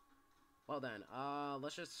 Well then,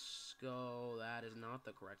 let's just go. That is not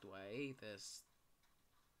the correct way. This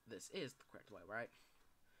is the correct way, right?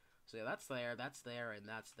 So yeah, that's there, and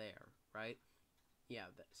that's there, right? Yeah,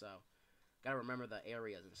 so, gotta remember the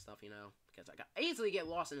areas and stuff, you know? Because I easily get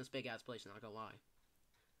lost in this big-ass place, not gonna lie.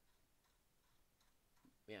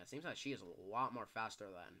 Yeah, it seems like she is a lot more faster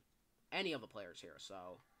than any of the players here,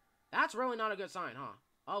 so... That's really not a good sign, huh?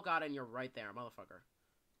 Oh, God, and you're right there, motherfucker.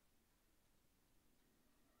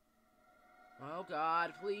 Oh,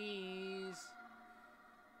 God, please.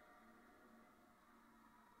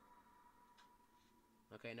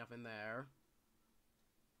 Okay, nothing there.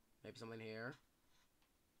 Maybe something here.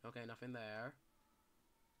 Okay, nothing there.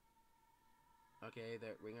 Okay,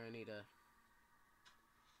 we're gonna need a...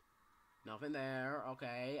 Nothing there.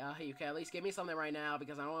 Okay, you can at least give me something right now,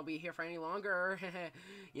 because I don't want to be here for any longer.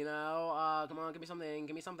 You know, come on, give me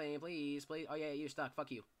something, please, please. Oh, yeah, you're stuck.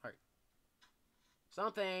 Fuck you. Alright.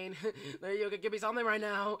 Something. There you go. Give me something right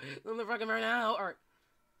now. Something fucking right now. Alright.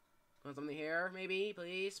 Want something here, maybe?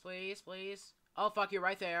 Please, please, please. Oh, fuck, you're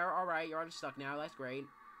right there. Alright, you're unstuck now. That's great.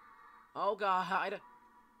 Oh, God.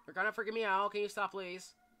 You're gonna freaking me out. Can you stop,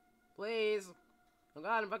 please? Please. Oh,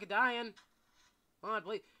 God, I'm fucking dying. Come on,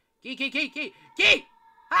 please. Key!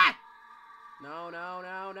 Ah! No.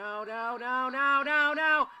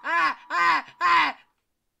 Ah!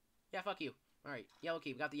 Yeah, fuck you. Alright, yellow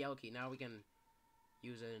key. We got the yellow key. Now we can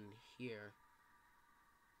use it in here.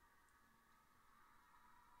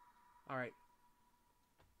 Alright.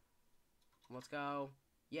 Let's go.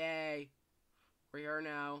 Yay. We're here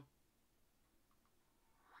now.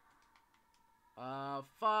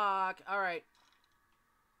 Fuck. Alright.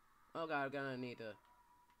 Oh, God, I'm gonna need to...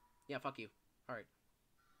 Yeah, fuck you. Alright.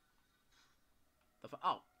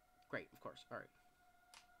 Oh, great, of course. Alright.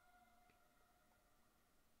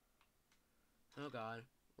 Oh, God.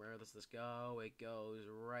 Where does this go? It goes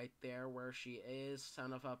right there where she is,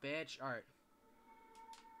 son of a bitch. Alright.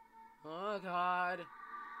 Oh, God.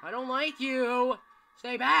 I don't like you!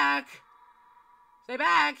 Stay back! Stay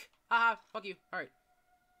back! Haha, fuck you. Alright.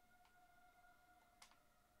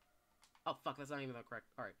 Oh, fuck, that's not even the correct...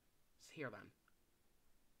 Alright. It's here, then.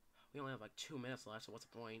 We only have, like, 2 minutes left, so what's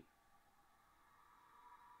the point?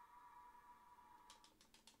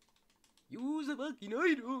 Use a fucking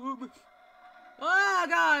item. Oh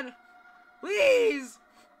god! Please!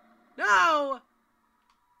 No!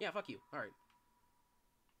 Yeah, fuck you. Alright.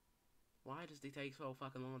 Why does it take so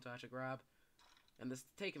fucking long to actually grab? And this is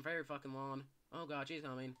taking very fucking long. Oh god, she's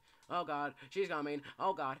coming. Oh god, she's coming.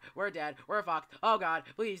 Oh god, we're dead. We're fucked. Oh god,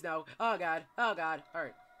 please no. Oh god, oh god.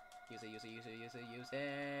 Alright. Use it, use it, use it, use it, use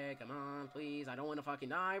it. Come on, please. I don't want to fucking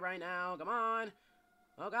die right now. Come on.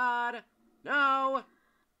 Oh god. No!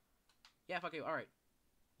 Yeah, fuck you. Alright.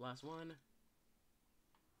 Last one.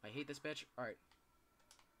 I hate this bitch. Alright.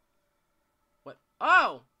 What?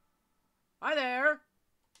 Oh! Hi there!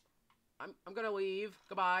 I'm gonna leave.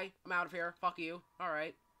 Goodbye. I'm out of here. Fuck you.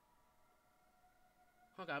 Alright.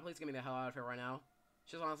 Oh god, please get me the hell out of here right now.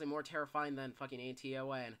 She's honestly more terrifying than fucking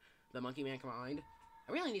ATO and the Monkey Man combined.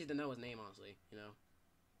 I really need to know his name, honestly, you know?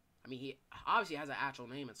 I mean, he obviously has an actual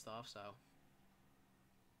name and stuff, so...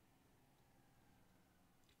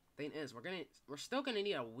 Thing is, we're still gonna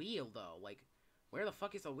need a wheel, though. Like, where the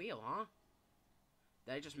fuck is the wheel, huh?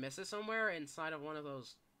 Did I just miss it somewhere inside of one of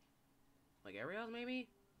those, like, areas, maybe?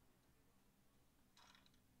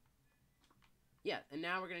 Yeah, and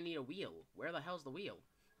now we're gonna need a wheel. Where the hell's the wheel?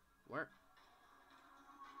 Where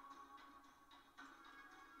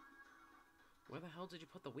the hell did you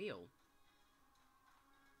put the wheel?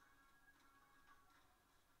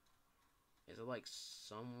 Is it, like,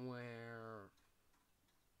 somewhere...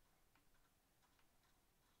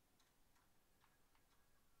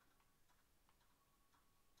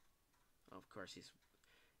 Oh, of course, he's...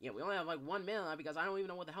 Yeah, we only have, like, 1 minute because I don't even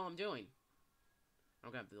know what the hell I'm doing.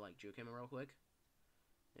 I'm gonna have to, like, juke him real quick.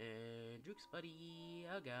 And jukes, buddy.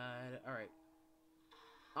 Oh, God. Alright.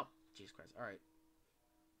 Oh, Jesus Christ. Alright.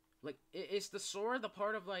 Like, is the sword the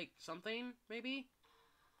part of, like, something, maybe?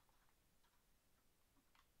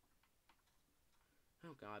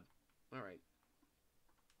 Oh, God. Alright.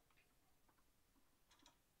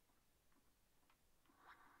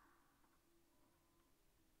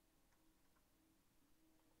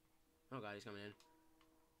 Oh, God, he's coming in.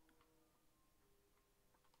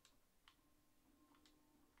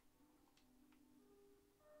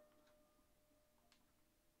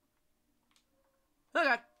 Oh,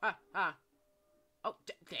 God. Ah. Oh,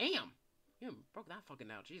 damn. You broke that fucking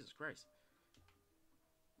out. Jesus Christ.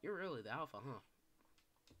 You're really the alpha, huh?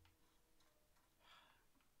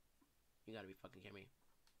 You gotta be fucking kidding me.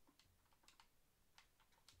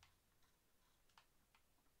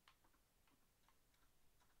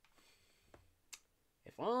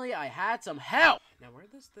 If only I had some help! Now, where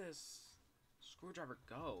does this screwdriver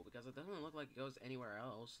go? Because it doesn't look like it goes anywhere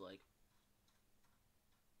else. Like...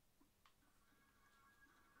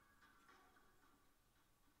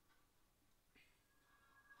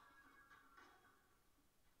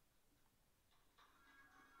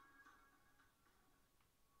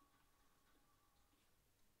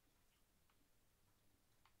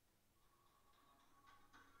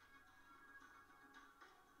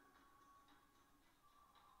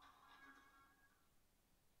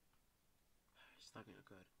 It's not gonna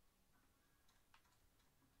good.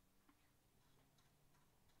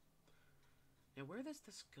 Now, where does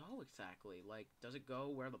this go exactly? Like, does it go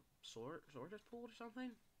where the sword is pulled or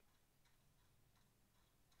something?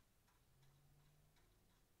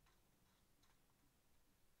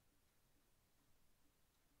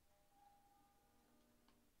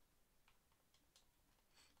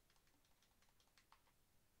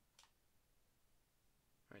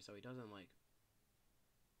 Alright, so he doesn't, like...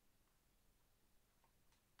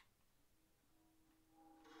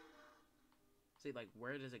 See, like,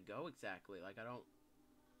 where does it go exactly? Like, I don't...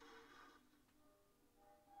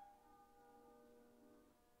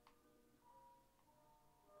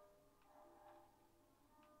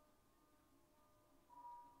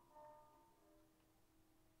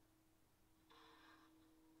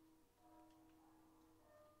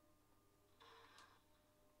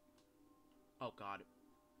 Oh, God.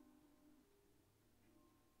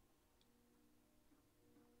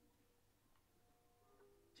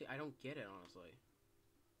 See, I don't get it, honestly.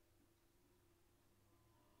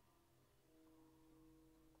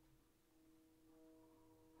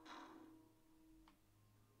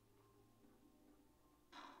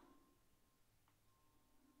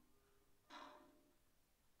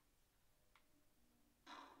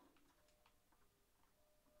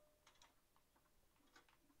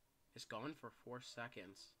 It's gone for 4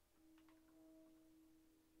 seconds.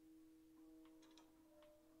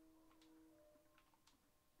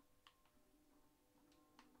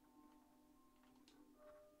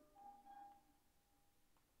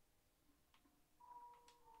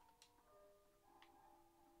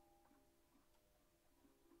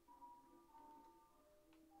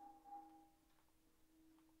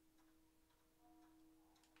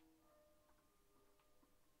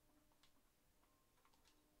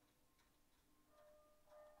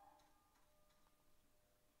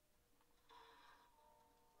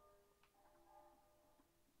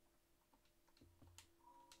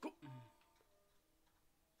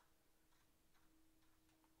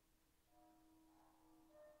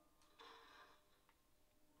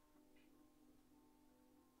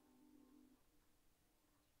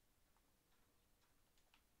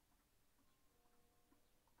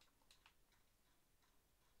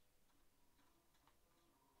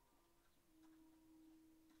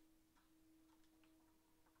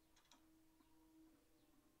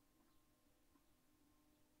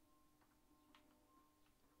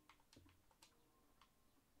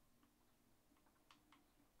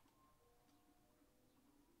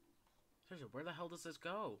 Seriously, where the hell does this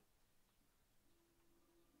go?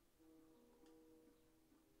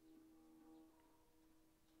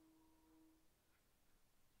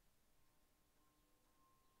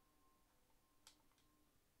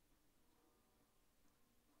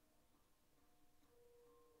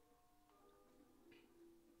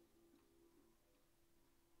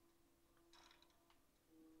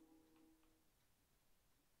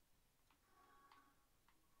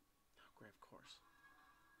 Oh, great, of course.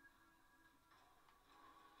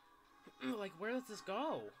 Like, where does this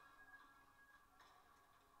go?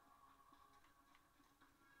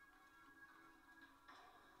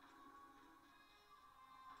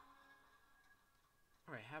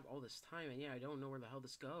 Alright, I have all this time, and yeah, I don't know where the hell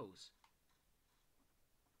this goes.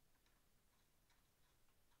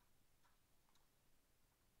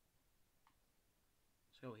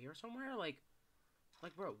 So here somewhere? Like,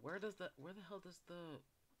 bro, where the hell does the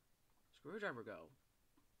screwdriver go?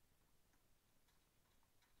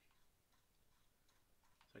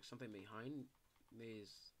 It's like something behind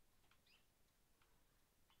these.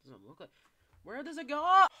 Doesn't look like. Where does it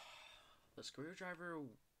go? The screwdriver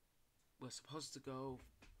was supposed to go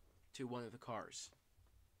to one of the cars.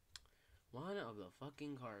 One of the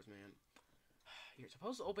fucking cars, man. You're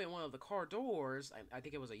supposed to open one of the car doors. I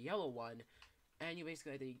think it was a yellow one. And you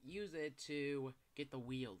basically had to use it to get the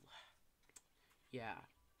wheel. Yeah.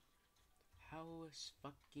 How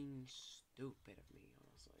fucking stupid of me,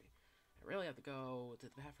 honestly. I really have to go to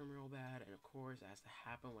the bathroom real bad. And of course, it has to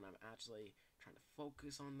happen when I'm actually trying to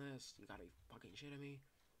focus on this. You gotta be fucking shitting me.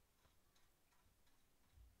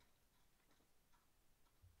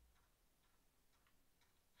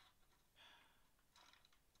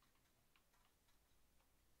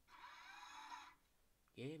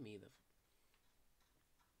 Give me the...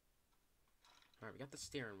 Alright, we got the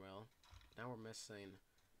steering wheel. Now we're missing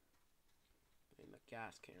the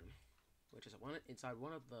gas can, which is inside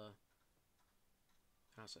one of the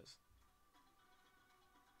houses.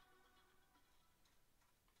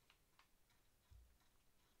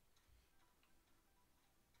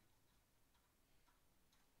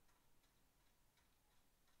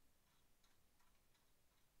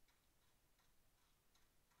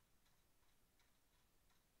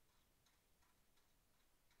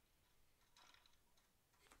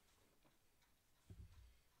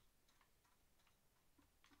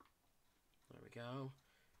 There we go.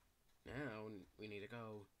 Now we need to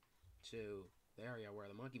go to the area where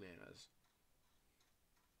the monkey man is.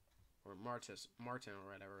 Or Martin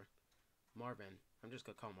or whatever. Marvin. I'm just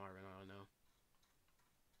gonna call Marvin, I don't know.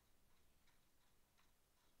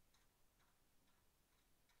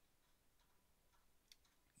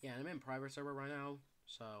 Yeah, I'm in private server right now,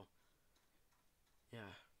 so yeah.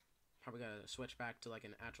 Probably gotta switch back to like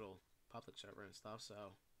an actual public server and stuff,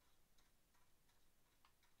 so.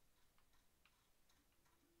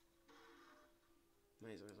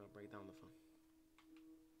 Nice, I'm gonna break down the phone.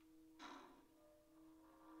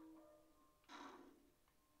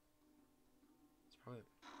 It's probably...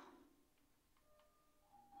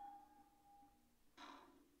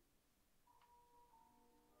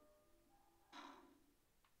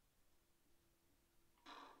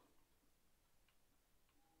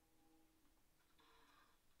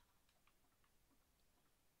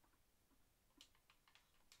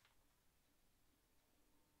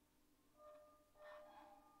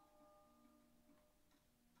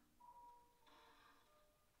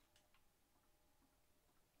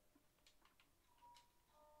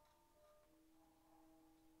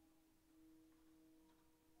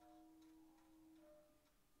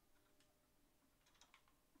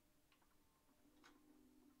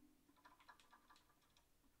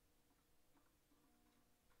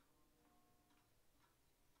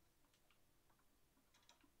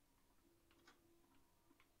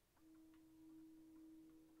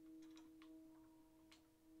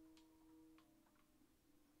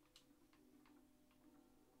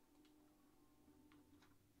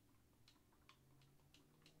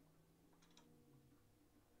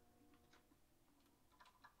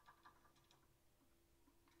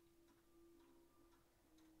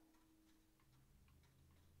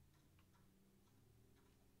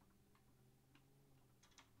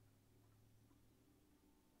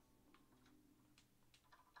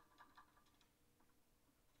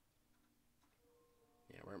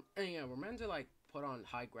 we're meant to like put on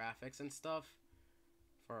high graphics and stuff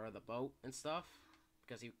for the boat and stuff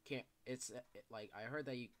because you can't. Like I heard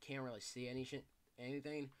that you can't really see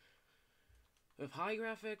anything with high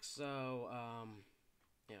graphics. So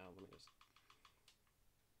yeah, let me just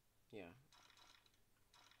yeah,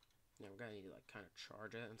 we're gonna need to like kind of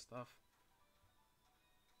charge it and stuff.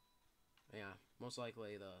 Yeah, most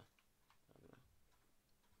likely the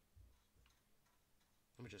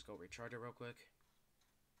just go recharge it real quick.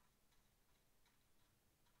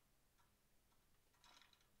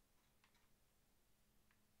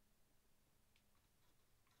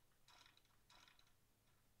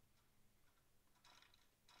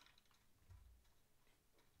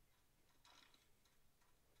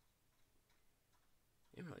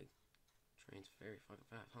 It really trains very fucking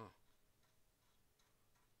fast, huh?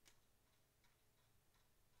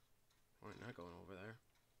 Why not going over there?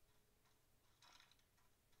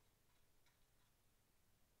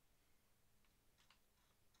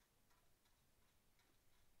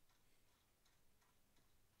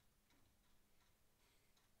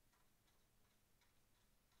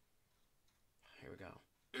 Here we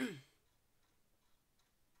go.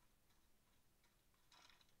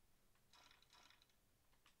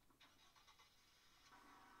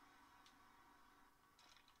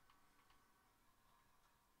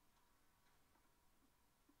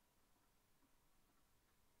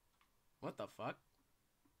 What the fuck?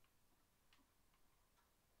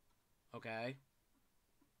 Okay.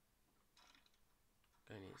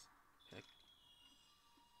 Goodness. Heck.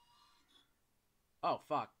 Oh,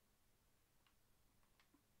 fuck.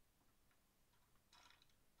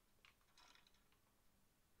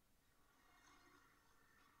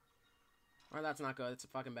 Alright, that's not good. It's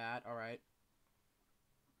fucking bad. Alright.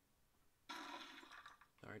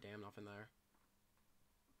 Alright, damn, nothing there.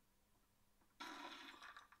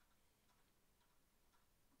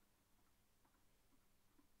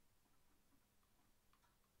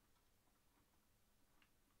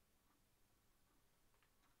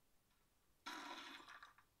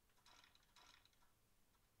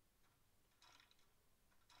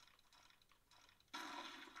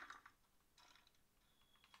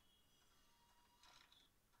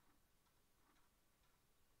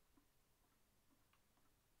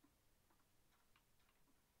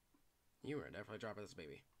 You were definitely dropping this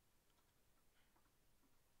baby.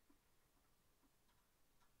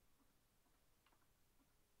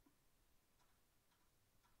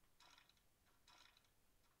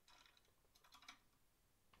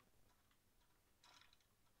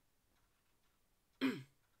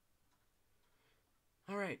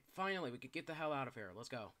 Alright, finally, we could get the hell out of here. Let's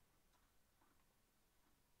go.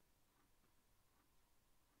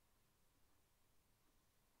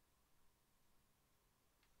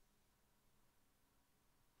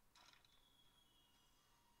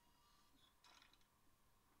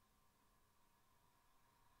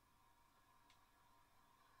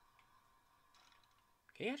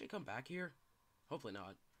 Can you actually come back here? Hopefully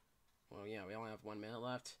not. Well, yeah, we only have 1 minute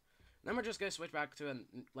left. Then we're just gonna switch back to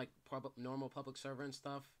normal public server and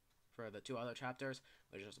stuff for the 2 other chapters,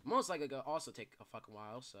 which is most likely gonna also take a fucking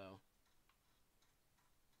while. So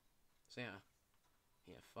yeah,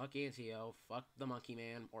 fuck Tio, fuck the Monkey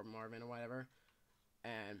Man or Marvin or whatever,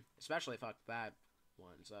 and especially fuck that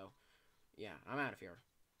one. So yeah, I'm out of here.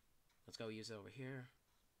 Let's go use it over here.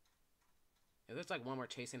 If there's like one more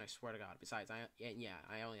chasing, I swear to God. Besides,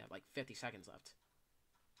 I only have like 50 seconds left.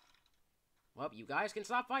 Well, you guys can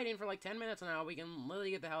stop fighting for like 10 minutes now. We can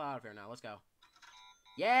literally get the hell out of here now. Let's go.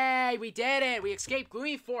 Yay! We did it! We escaped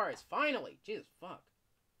Gloomy Forest! Finally! Jesus, fuck.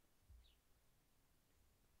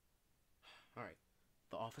 Alright.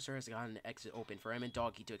 The officer has gotten an exit open for him and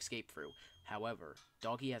Doggy to escape through. However,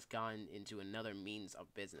 Doggy has gone into another means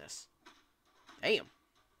of business. Damn.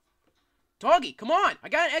 Doggy, come on! I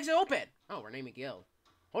got an exit open! Oh, we're naming Gil.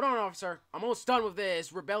 Hold on, officer. I'm almost done with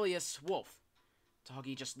this rebellious wolf.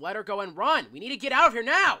 Doggy, just let her go and run. We need to get out of here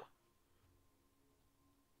now.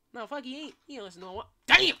 No, fuck, he ain't listen to what.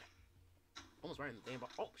 Damn! Almost right in the damn ball.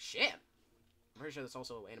 Oh, shit. I'm pretty sure that's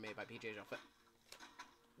also animated by PJ Outfit.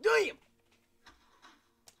 Damn!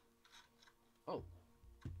 Oh.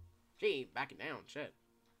 Gee, backing down. Shit.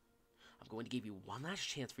 I'm going to give you one last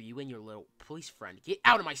chance for you and your little police friend. Get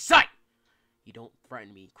out of my sight! You don't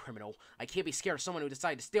threaten me, criminal. I can't be scared of someone who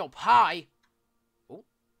decided to steal pie.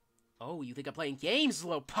 Oh, you think I'm playing games,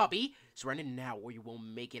 little puppy? Surrender now or you won't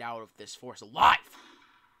make it out of this forest alive.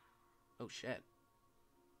 Oh, shit.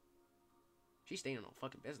 She's staying in no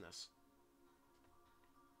fucking business.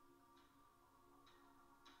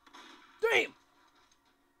 Damn!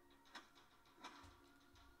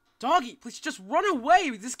 Doggy, please just run away.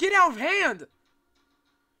 Just get out of hand.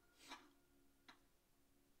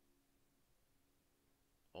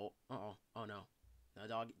 Oh, uh-oh. Oh, no.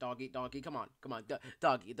 No, doggy, come on,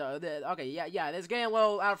 doggy, okay, yeah, this is getting a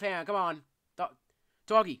little out of hand, come on,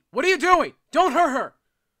 doggy, what are you doing? Don't hurt her!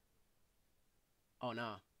 Oh,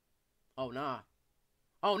 nah, oh, nah,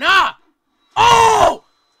 oh, nah, oh,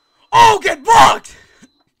 get blocked!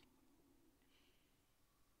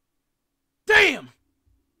 Damn!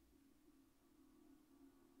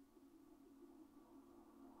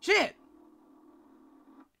 Shit!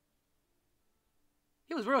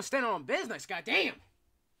 He was real standing on business, goddamn!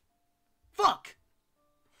 Fuck!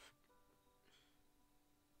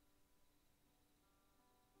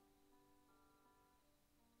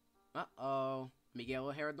 Uh-oh. Miguel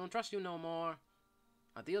O'Hara don't trust you no more.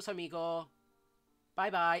 Adios, amigo.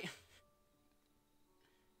 Bye-bye.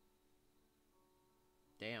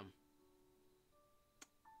 Damn.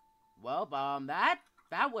 Well, that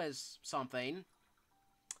was something.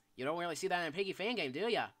 You don't really see that in a Piggy fan game, do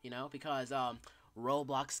ya? You know, because,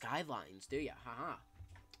 Roblox Skylines, do ya? Haha.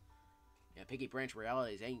 Yeah, Piggy Branch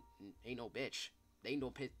Realities ain't no bitch. They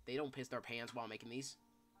don't piss their pants while making these.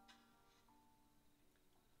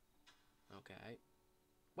 Okay.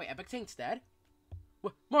 Wait, Epic Tank's dead?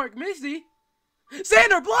 What? Mark Misty?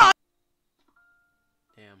 Sander Block!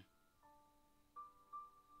 Damn.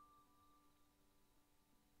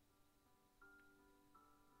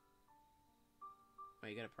 Oh,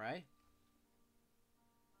 you gotta pray?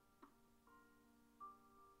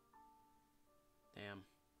 Damn.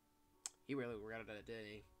 He really regretted it, didn't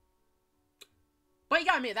he? But you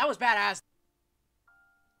got me, that was badass.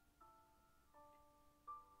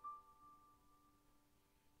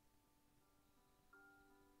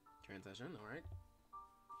 Transition, alright.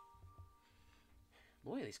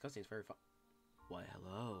 Boy, these cutscenes very fun. Why,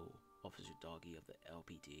 hello, Officer Doggy of the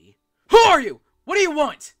LPD. Who are you? What do you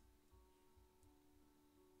want?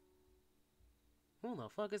 Who the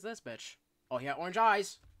fuck is this bitch? Oh, yeah, orange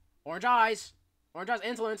eyes. Orange eyes. Orange eyes,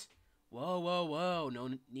 insolent. Whoa, whoa, whoa. No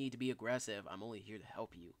need to be aggressive. I'm only here to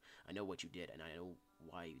help you. I know what you did, and I know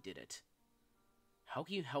why you did it. How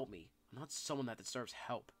can you help me? I'm not someone that deserves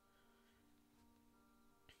help.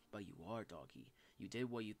 But you are, Doggy. You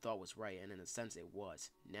did what you thought was right, and in a sense it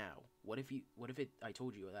was. Now, what if I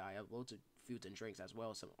told you that I have loads of foods and drinks as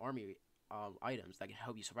well as some army items that can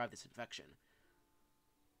help you survive this infection?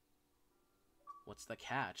 What's the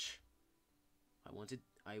catch? I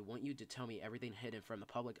want you to tell me everything hidden from the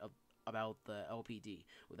public about the LPD.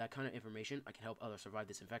 With that kind of information, I can help others survive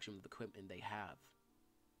this infection with the equipment they have.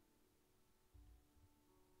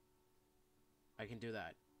 I can do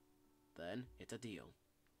that. Then, it's a deal.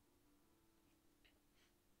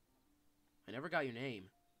 I never got your name.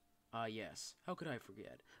 Yes. How could I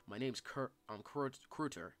forget? My name's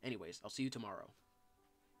Kruter. Anyways, I'll see you tomorrow.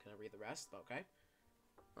 Can I read the rest? Okay.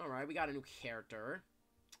 Alright, we got a new character.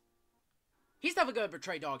 He's never gonna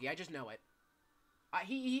betray Doggy, I just know it.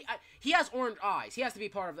 He has orange eyes. He has to be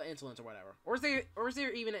part of the insolence or whatever. Or is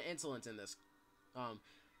there even an insolence in this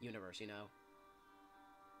universe, you know?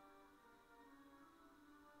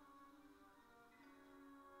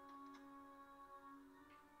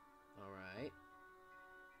 Alright.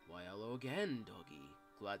 Why, hello again, Doggy.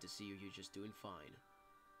 Glad to see you. You're just doing fine.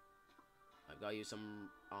 I've got you some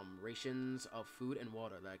rations of food and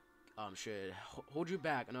water that should hold you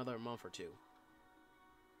back another month or two.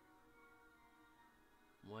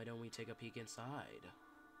 Why don't we take a peek inside?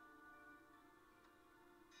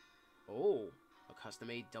 Oh, a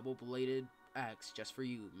custom-made double-bladed axe just for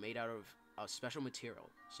you, made out of a special material.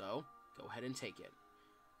 So, go ahead and take it.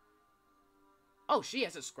 Oh, she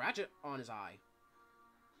has a scratch on his eye.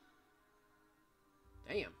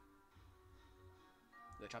 Damn.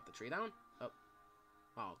 Did I chop the tree down? Oh.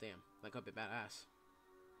 Oh, damn. That could be badass.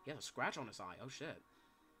 He has a scratch on his eye. Oh, shit.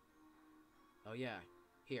 Oh, yeah.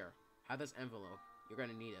 Here. Have this envelope. You're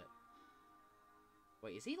gonna need it.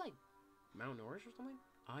 Wait, is he, like, malnourished or something?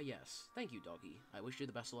 Ah, yes. Thank you, Doggy. I wish you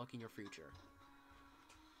the best of luck in your future.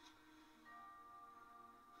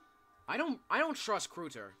 I don't trust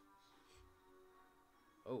Kruter.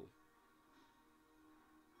 Oh.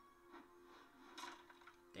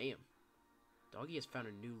 Damn. Doggy has found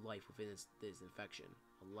a new life within this infection.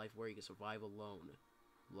 A life where he can survive alone.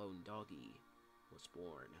 Lone Doggy was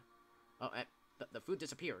born. Oh, the food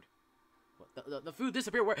disappeared. What? The food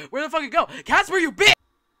disappeared? Where the fuck it go? Casper, you bitch!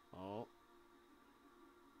 Oh.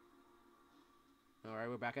 Alright,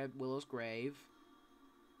 we're back at Willow's grave.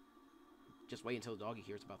 Just wait until Doggy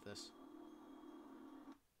hears about this.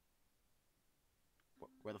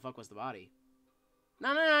 Where the fuck was the body?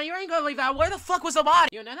 No, you ain't gonna leave that. Where the fuck was the body?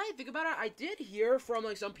 You know, now that I think about it, I did hear from,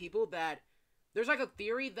 like, some people that there's, like, a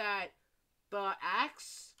theory that the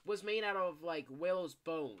axe was made out of, like, Willow's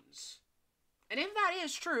bones. And if that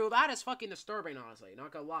is true, that is fucking disturbing, honestly.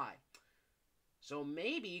 Not gonna lie. So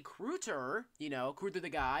maybe Kruter, you know, Kruter the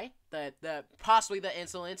guy, possibly the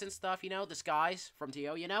insolence and stuff, you know, disguise from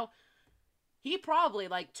Tio, you know? He probably,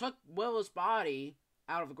 like, took Willow's body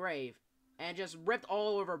out of the grave and just ripped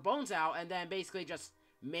all of her bones out and then basically just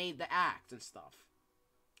made the axe and stuff.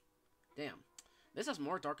 Damn. This is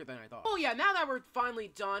more darker than I thought. Oh yeah, now that we're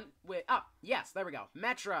finally done with... Oh, yes, there we go.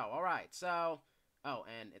 Metro, alright, so... Oh,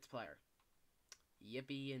 and it's player.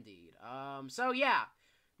 Yippee indeed. So yeah.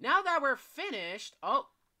 Now that we're finished... Oh,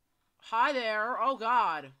 hi there. Oh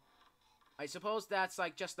god. I suppose that's,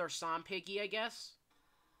 like, just their song Piggy, I guess?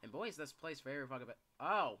 And boy, is this place very fucking...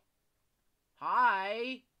 Oh.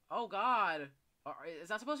 Hi. Oh god. Is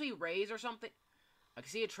that supposed to be Ray's or something? I can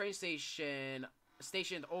see a train station...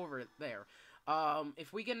 stationed over there.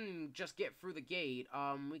 If we can just get through the gate,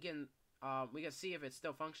 we can see if it's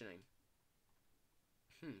still functioning.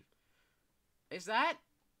 Is that?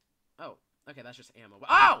 Oh, okay, that's just ammo.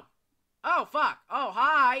 Oh! Oh, fuck! Oh,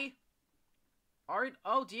 hi!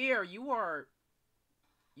 Oh dear, you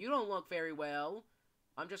don't look very well.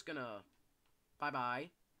 I'm just gonna...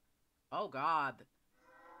 Bye-bye. Oh, God.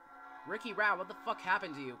 Ricky Rao, what the fuck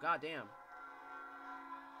happened to you? God damn.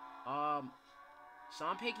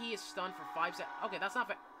 Song Piggy is stunned for 5 seconds. Okay, that's not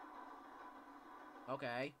fair.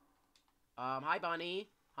 Okay. Hi, Bunny.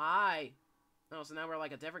 Hi. No, so now we're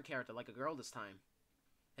like a different character, like a girl this time.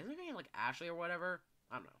 Isn't her name like Ashley or whatever?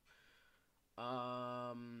 I don't know.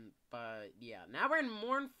 But yeah, now we're in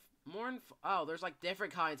oh, there's like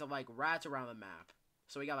different kinds of like rats around the map.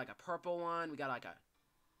 So we got like a purple one, we got like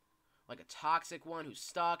a toxic one who's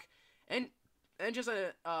stuck, and just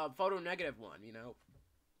a photo negative one, you know.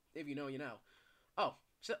 If you know, you know. Oh,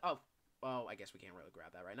 so well, I guess we can't really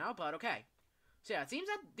grab that right now, but okay. So yeah, it seems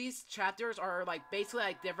that these chapters are like basically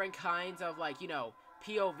like different kinds of like, you know,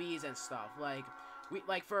 POVs and stuff. Like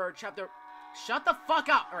for chapter, shut the fuck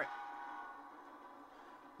up. All right.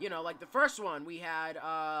 You know, like the first one we had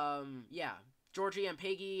yeah, Georgie and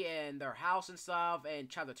Piggy and their house and stuff, and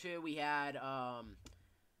chapter 2 we had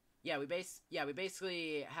yeah, we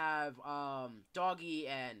basically have Doggy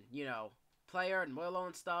and, you know, Player and Willow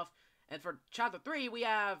and stuff. And for chapter 3 we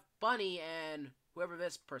have Bunny and whoever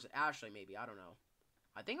this person, Ashley maybe, I don't know.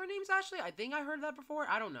 I think her name's Ashley. I think I heard that before.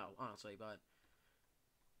 I don't know, honestly, but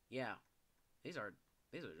yeah, these are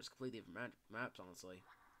just completely different maps, honestly.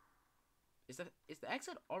 Is the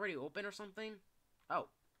exit already open or something? Oh,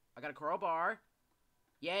 I got a crowbar.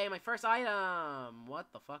 Yay, my first item.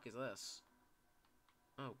 What the fuck is this?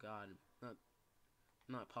 Oh god,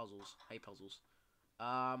 not puzzles. I hate puzzles.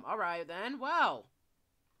 All right then. Well,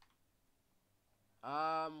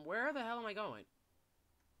 where the hell am I going?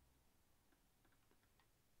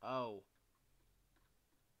 Oh.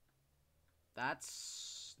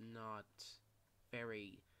 That's not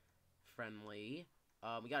very friendly.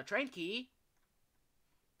 We got a train key.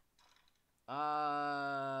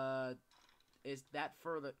 Is that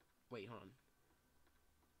for the... Wait, hold on.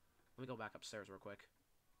 Let me go back upstairs real quick.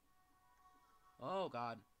 Oh,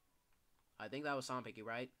 God. I think that was Song Piggy,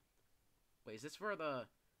 right? Wait, is this for the...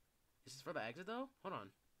 Is this for the exit, though? Hold on.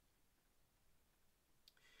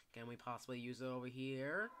 Can we possibly use it over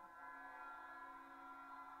here?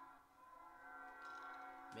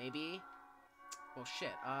 Maybe? Well, shit.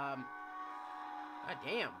 God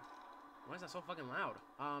damn. Why is that so fucking loud?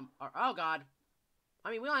 Oh, God.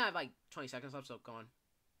 I mean, we only have, like, 20 seconds left, so go on.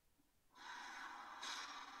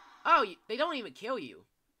 Oh, they don't even kill you.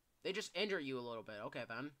 They just injure you a little bit. Okay,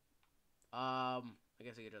 then. I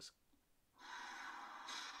guess I could just...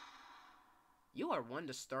 You are one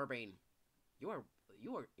disturbing... You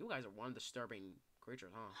guys are one disturbing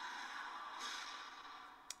creatures, huh?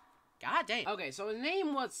 God dang. Okay, so his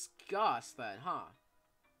name was Gus then, huh?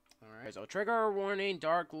 Alright, so trigger warning,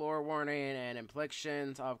 dark lore warning, and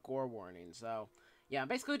implications of gore warning. So, yeah,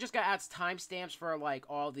 basically just got adds timestamps for, like,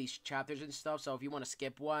 all these chapters and stuff. So if you want to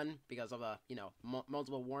skip one because of, you know,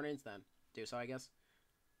 multiple warnings, then do so, I guess.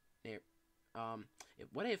 Here.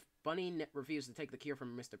 What if Bunny refused to take the cure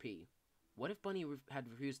from Mr. P? What if Bunny had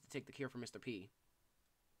refused to take the cure from Mr. P?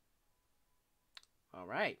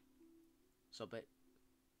 Alright. So, but...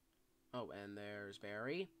 Oh, and there's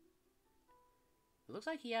Barry. It looks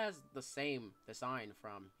like he has the same design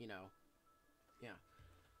from, you know... Yeah.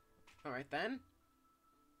 Alright, then.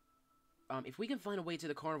 If we can find a way to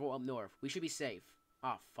the carnival up north, we should be safe.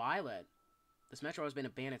 Ah, Violet. This metro has been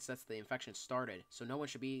abandoned since the infection started, so no one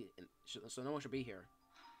should be... here.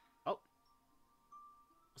 Oh.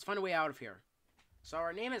 Let's find a way out of here. So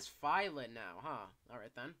our name is Violet now, huh?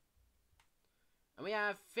 Alright, then. And we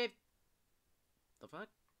have The fuck?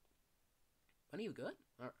 Bunny, you good?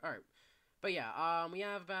 Alright. But yeah, we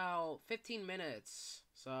have about 15 minutes.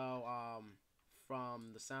 So,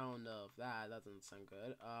 from the sound of that doesn't sound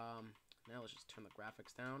good. Now let's just turn the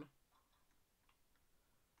graphics down.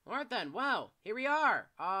 Alright then, well, here we are.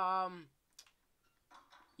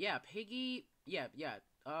 Yeah, Piggy, yeah.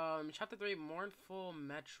 Chapter 3, Mournful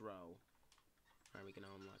Metro. Alright, we can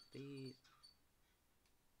unlock these.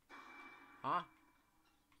 Huh?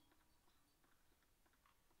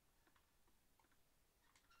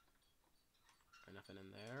 Nothing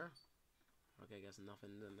in there. Okay, I guess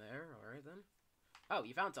nothing in there. Alright then. Oh,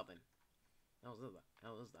 you found something. How was that?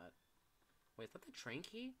 How was that? Wait, is that the train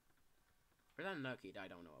key? Or is that another key that I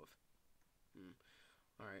don't know of?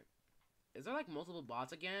 Alright. Is there like multiple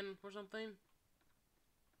bots again or something?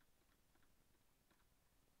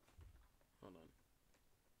 Hold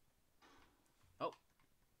on. Oh.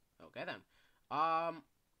 Okay then. I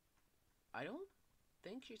don't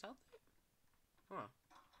think she's out there. Huh.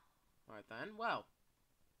 Alright then. Well.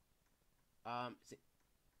 See,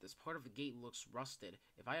 this part of the gate looks rusted.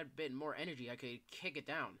 If I had a bit more energy, I could kick it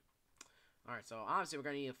down. Alright, so obviously we're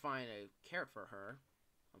gonna need to find a carrot for her.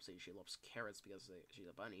 Obviously she loves carrots because she's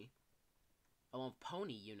a bunny. I love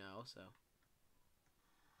pony, you know, so.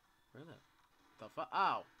 Where the fuck?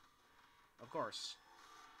 Oh! Of course.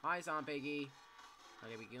 Hi, Piggy. How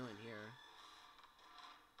can we go in here?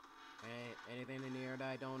 Anything in here that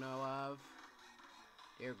I don't know of?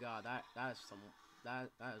 Dear God, that is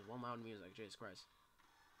one loud music. Jesus Christ.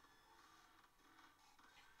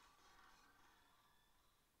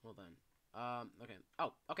 Well then. Okay.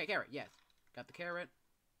 Oh, okay, carrot. Yes, got the carrot.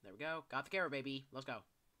 There we go. Got the carrot, baby. Let's go.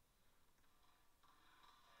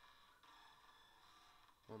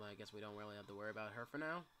 Well, then I guess we don't really have to worry about her for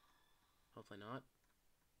now. Hopefully not.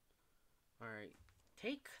 Alright.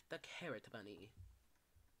 Take the carrot, bunny.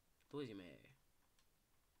 Please, you may.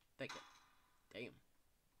 Take it. Damn.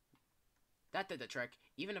 That did the trick.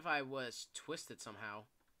 Even if I was twisted somehow.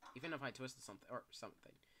 Even if I twisted something. Or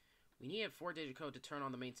something. We need a 4-digit code to turn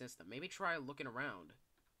on the main system. Maybe try looking around.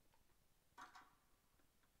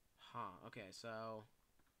 Huh. Okay, so...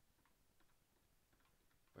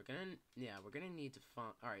 we're gonna need to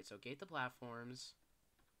find... Alright, so gate the platforms.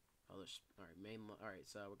 Oh, there's... Alright, alright,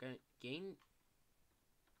 so we're gonna...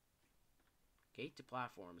 Gate to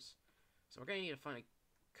platforms. So we're gonna need to find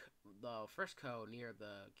the first code near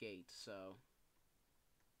the gate, so...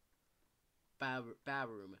 Bad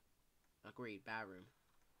room. Agreed, bad room.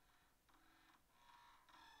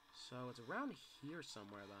 So it's around here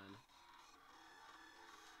somewhere then.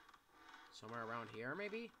 Somewhere around here,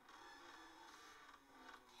 maybe?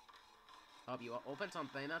 Oh, you opened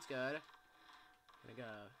something, that's good. I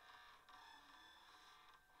gotta...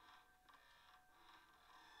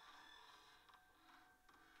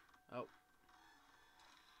 Oh.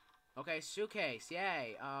 Okay, suitcase,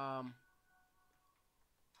 yay.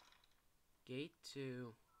 Gate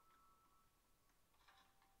to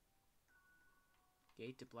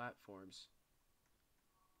platforms.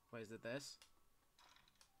 Wait, is it this?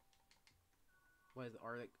 What is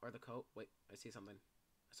are the code? Wait, I see something.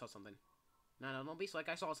 I saw something. No, don't be slick.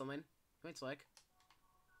 I saw something. Wait, slick.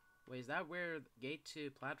 Wait, is that where gate to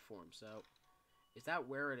platform? So, is that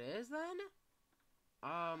where it is then?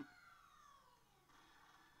 Oh,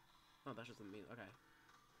 that's just me. Okay.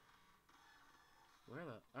 Where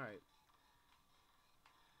the? All right.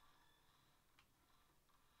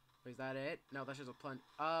 Wait, is that it? No, that's just a plunge.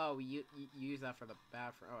 Oh, you use that for the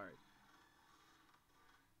bathroom. All right.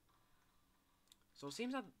 So it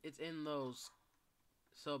seems that it's in those.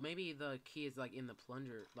 So maybe the key is like in the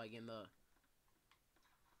plunger, like in the.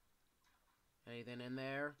 Anything in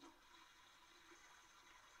there?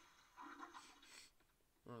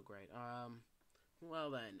 Oh, great.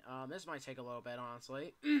 Well then, this might take a little bit,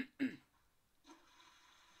 honestly. And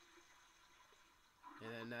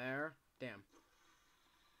then there. Damn.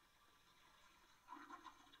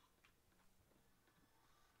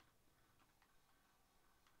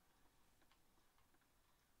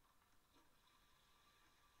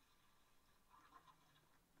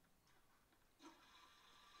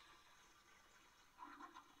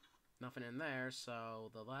 Nothing in there, so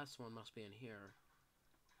the last one must be in here.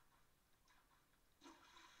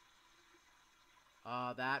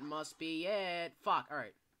 That must be it. Fuck,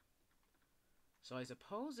 alright. So I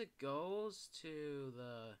suppose it goes to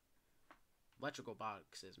the electrical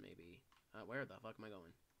boxes, maybe. Where the fuck am I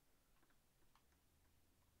going?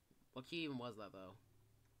 What key even was that, though?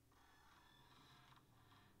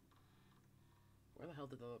 Where the hell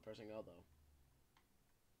did the other person go, though?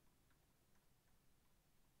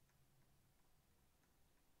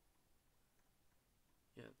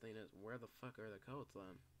 Yeah, the thing is, where the fuck are the codes,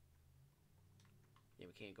 then? Yeah,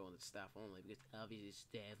 we can't go into staff only, because obviously it's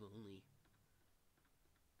staff only.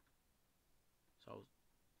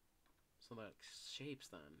 So that shapes,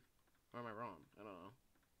 then. Or am I wrong? I don't know.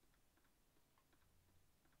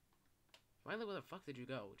 Finally, where the fuck did you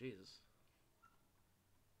go? Jesus.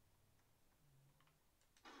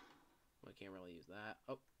 Well, I can't really use that.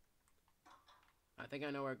 Oh. I think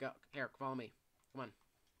I know where to go. Here, follow me. Come on.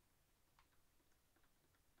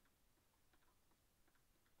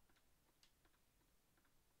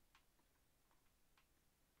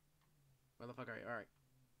 Where the fuck are you? Alright.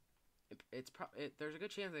 There's a good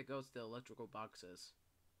chance it goes to the electrical boxes.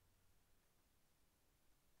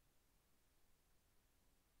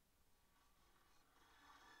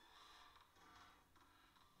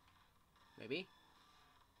 Maybe?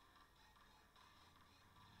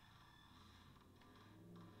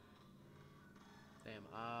 Damn,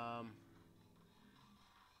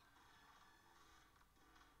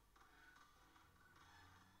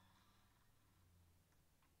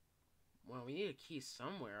 well, we need a key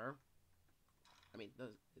somewhere. I mean,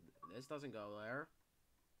 this doesn't go there.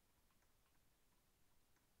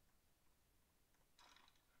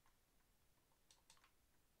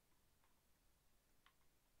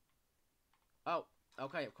 Oh,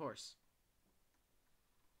 okay, of course.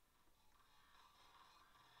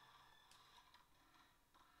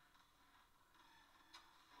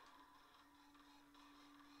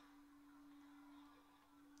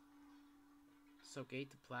 So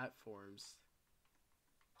gate to platforms.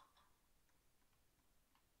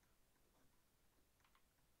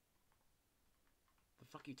 The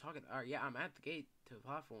fuck you talking? Alright, yeah, I'm at the gate to the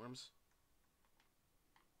platforms.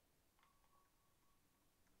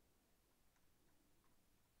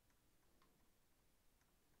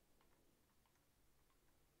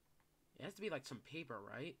 It has to be like some paper,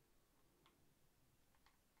 right?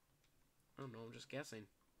 I don't know, I'm just guessing.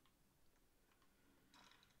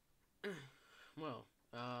 Well,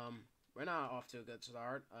 we're not off to a good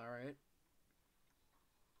start, alright.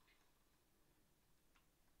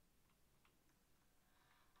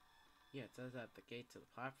 Yeah, it says at the gate to the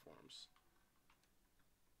platforms.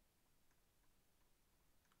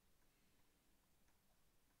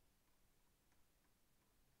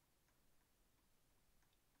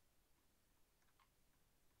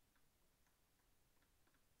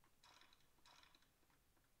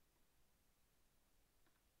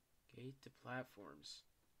 Gate to platforms.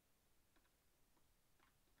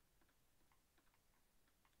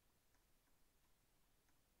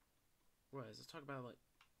 What is this talk about, like...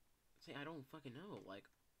 See, I don't fucking know, like...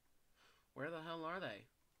 Where the hell are they?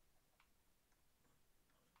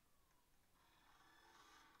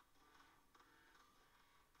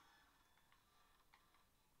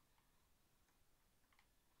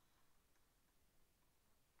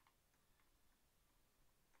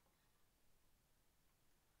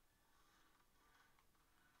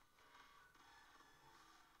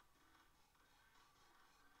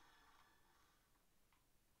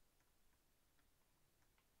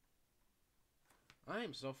 I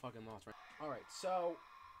am so fucking lost right now. Alright, so...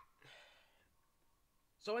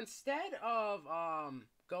 So instead of,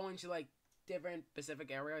 going to, like, different specific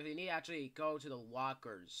areas, you need to actually go to the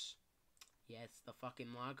lockers. Yes, the fucking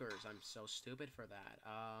lockers. I'm so stupid for that.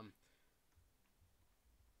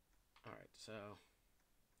 Alright, so...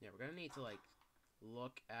 Yeah, we're gonna need to, like,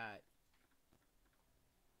 look at...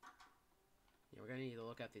 Yeah, we're gonna need to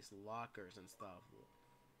look at these lockers and stuff.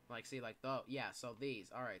 Like, see, like, yeah, so these.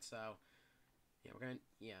 Alright, so... Yeah, we're gonna...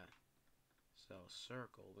 Yeah. So,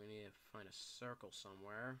 circle. We need to find a circle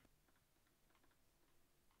somewhere.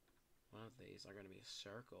 One of these are gonna be a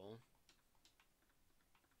circle.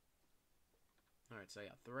 Alright, so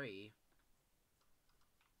yeah, 3.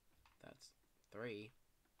 That's 3.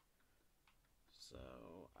 So,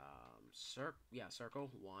 circle,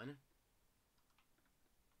 1.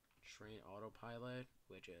 Train autopilot,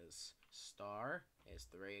 which is star, is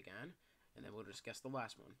 3 again. And then we'll just guess the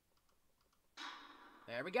last one.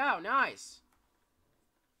 There we go, nice!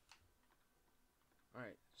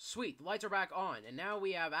 Alright, sweet, the lights are back on, and now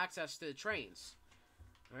we have access to the trains.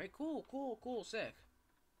 Alright, cool, cool, cool, sick.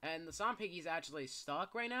 And the Sonic Piggy's actually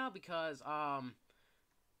stuck right now because,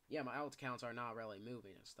 yeah, my alt counts are not really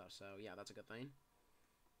moving and stuff, so yeah, that's a good thing.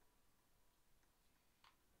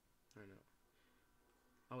 I don't know.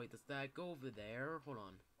 Oh wait, does that go over there? Hold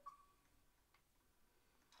on.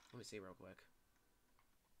 Let me see real quick.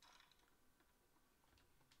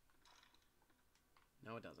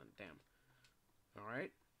 No, it doesn't. Damn.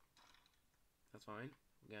 Alright. That's fine.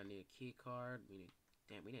 We're gonna need a key card. We need...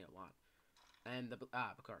 Damn, we need a lot. And the...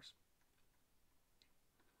 of course.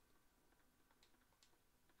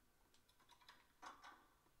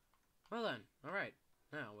 Well then. Alright.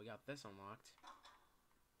 Now, we got this unlocked.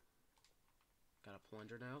 Got a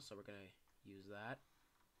plunger now, so we're gonna use that.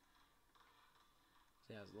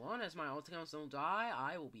 So yeah, as long as my alt accounts don't die,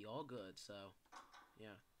 I will be all good, so...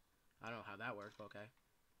 Yeah. I don't know how that works, but okay.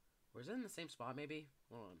 Was it in the same spot, maybe?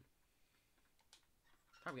 Hold on.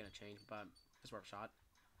 Probably gonna change, but it's worth a shot.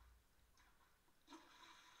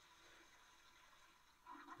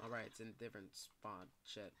 Alright, it's in a different spot.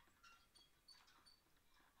 Shit.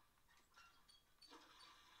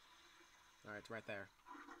 Alright, it's right there.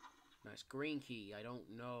 Nice. Green key. I don't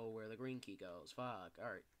know where the green key goes. Fuck.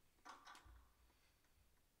 Alright.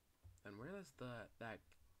 And where does that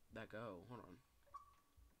go? Hold on.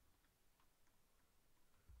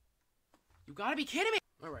 You gotta be kidding me!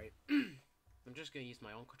 Alright. I'm just gonna use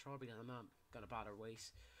my own controller because I'm not gonna bother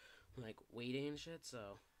waste, like, waiting and shit,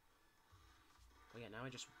 so. But yeah, now I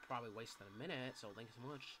just probably wasted a minute, so thank you so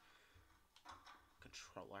much.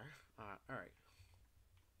 Controller. Alright.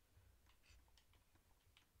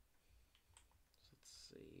 So let's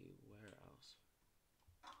see, where else?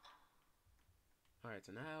 Alright,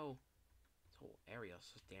 so now, this whole area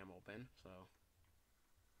is just damn open, so.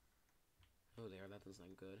 Oh, there, that doesn't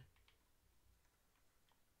sound good.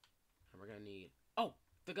 And we're gonna need... Oh!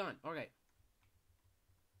 The gun! Okay.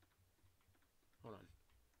 Hold on.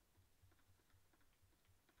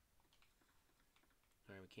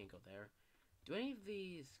 Alright, we can't go there. Do any of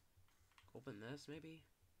these... Open this, maybe?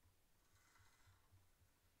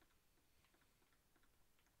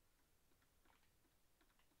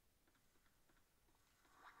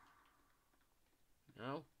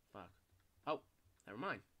 No? Fuck. Oh! Never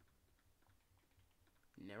mind.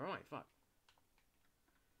 Never mind, fuck.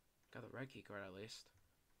 Got the red key card at least.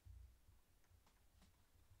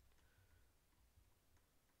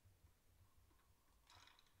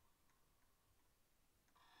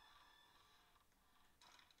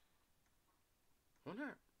 I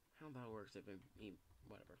wonder how that works if it...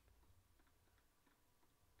 whatever.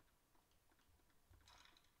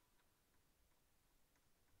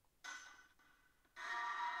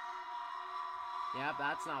 Yep,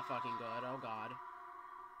 that's not fucking good. Oh god.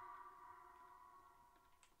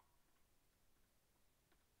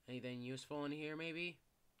 Anything useful in here, maybe?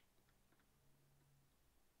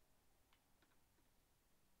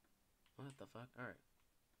 What the fuck? Alright.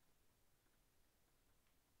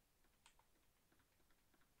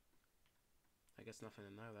 I guess nothing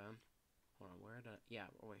in there then. Hold on, where did... Yeah,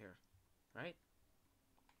 over here. Right?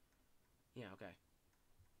 Yeah, okay.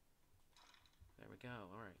 There we go,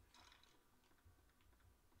 alright.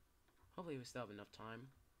 Hopefully we still have enough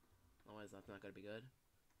time. Otherwise that's not gonna be good.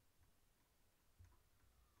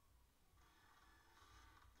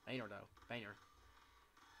 Banger though. Banger.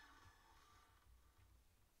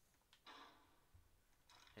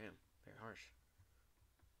 Damn, very harsh.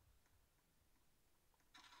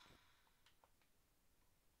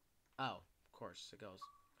 Oh, of course, it goes.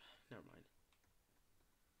 Never mind.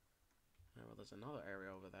 Alright, well, there's another area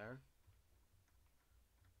over there.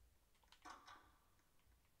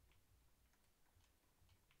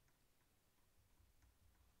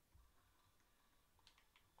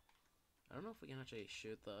 I don't know if we can actually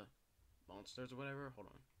shoot the monsters or whatever. Hold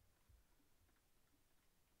on.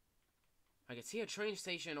 I can see a train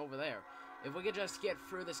station over there. If we could just get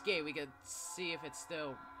through this gate, we could see if it's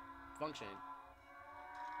still functioning.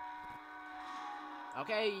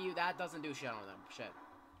 Okay, that doesn't do shit on them. Shit.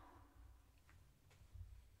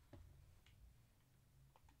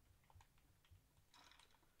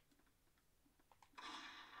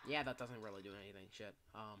 Yeah, that doesn't really do anything. Shit.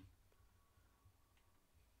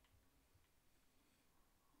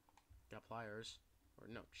 Got pliers. Or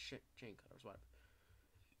no, shit, chain cutters, whatever.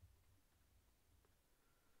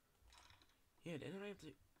 Yeah, didn't I have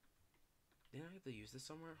to use this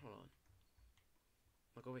somewhere? Hold on.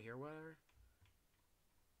 Look over here, whatever.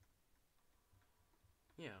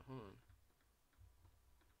 Yeah, hold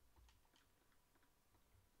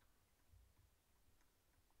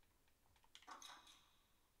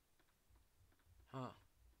on. Huh.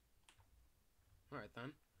 Alright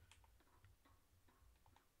then.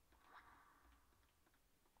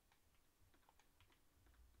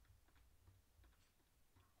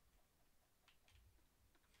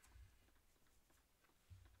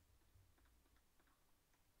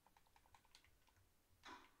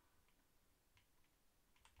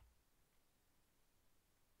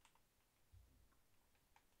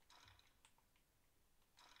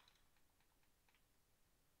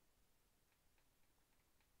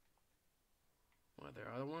 What, there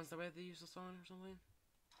are other ones that we have to use this on or something?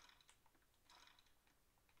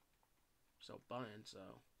 So, button,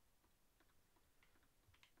 so.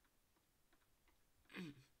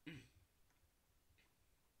 It's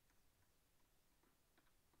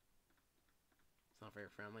not very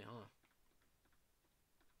friendly, huh?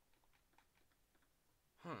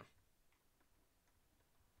 Huh.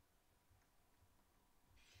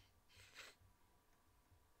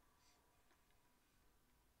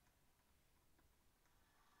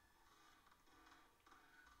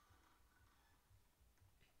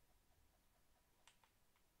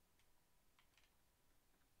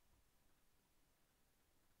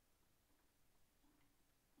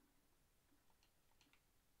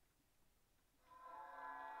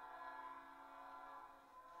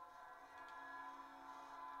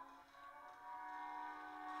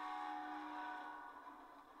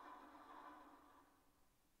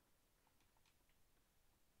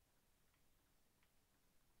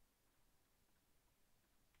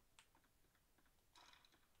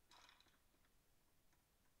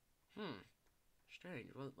 strange.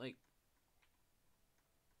 Well, like...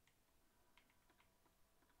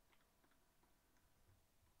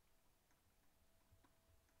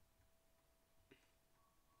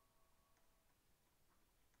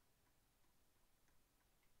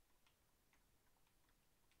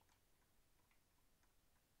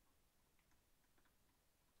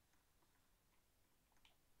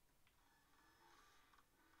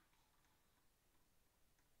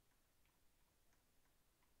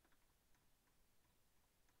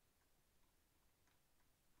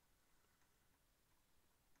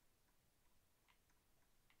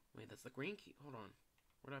 Wait, that's the green key. Hold on.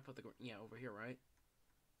 Where did I put the green? Yeah, over here, right?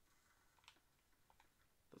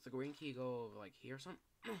 Does the green key go over, like, here or something?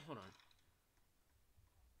 Hold on.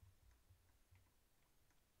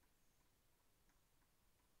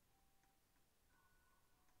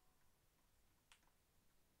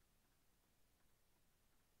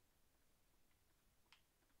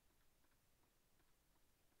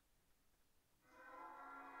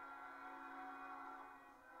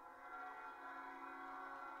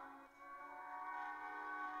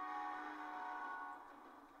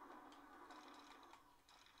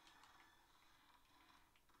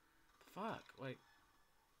 Fuck, like...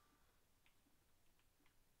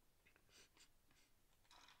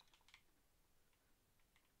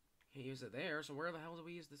 Can't use it there, so where the hell do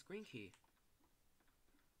we use this green key?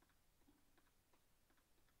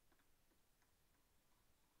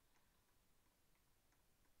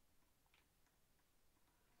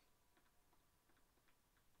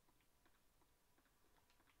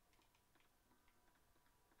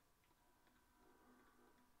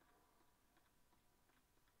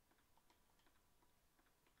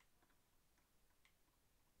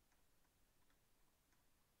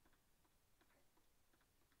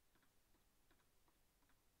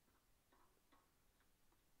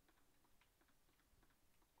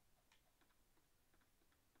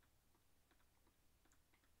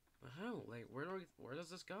 The hell? Like, where does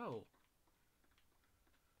this go?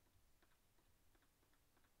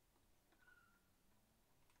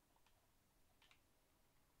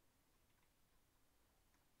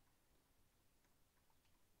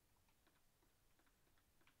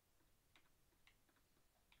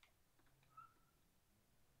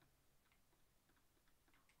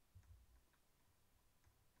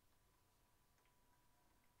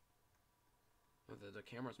 The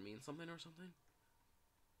cameras mean something or something?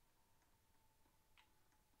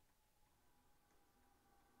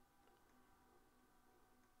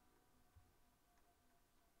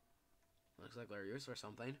 Looks like they're used for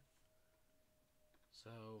something. So...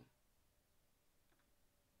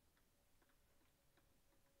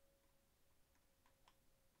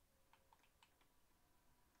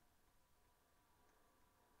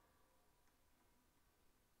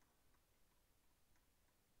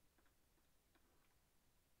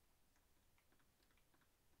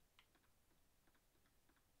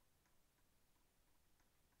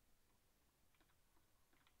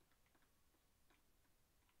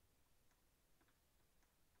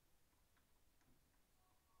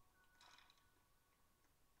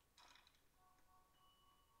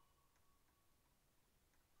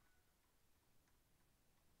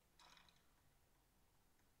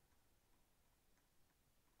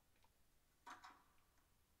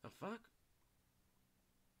 The fuck?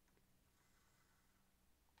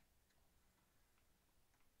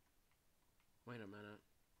 Wait a minute.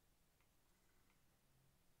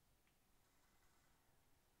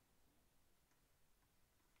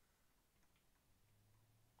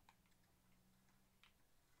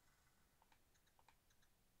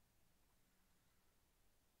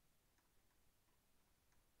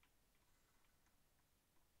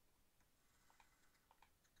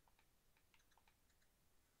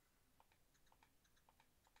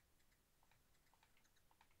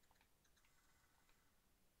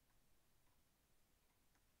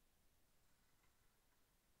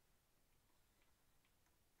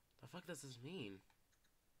 The fuck does this mean?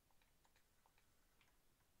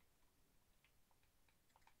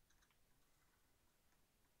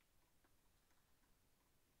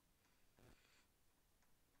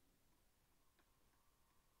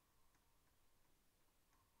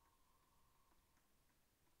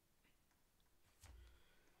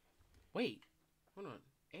 Wait! Hold on.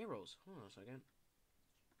 Arrows. Hold on a second.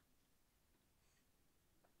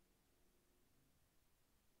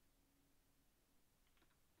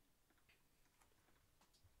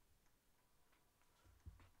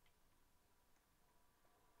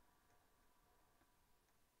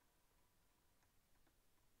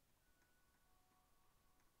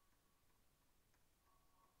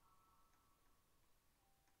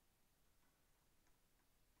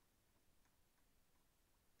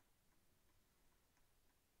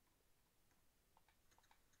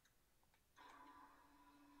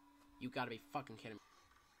 You gotta be fucking kidding me.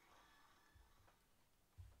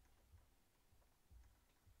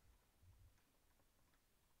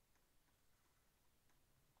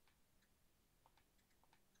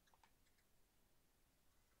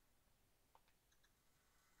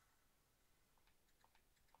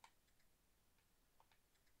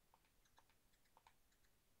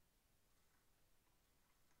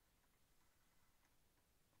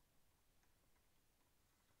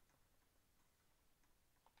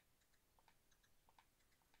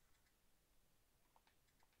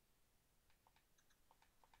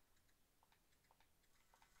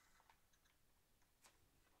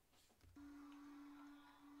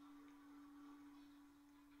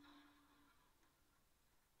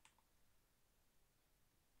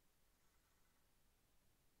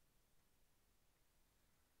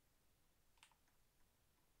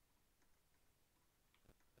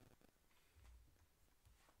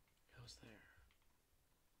 I was there.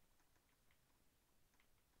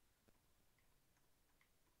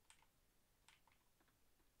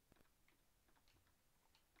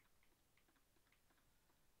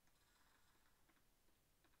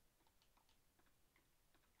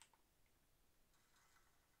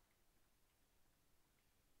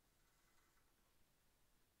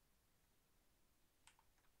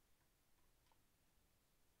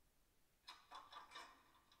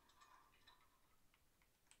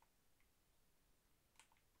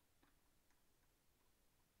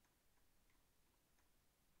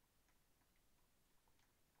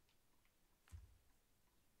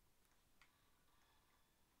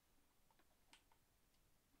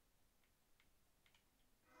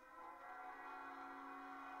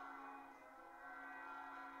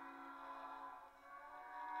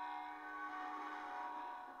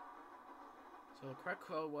 So the correct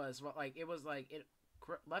code was like it was like it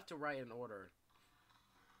left to right in order.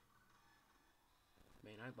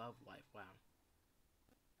 Man, I love life. Wow.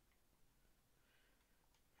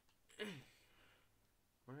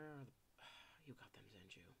 Where are the... You got them,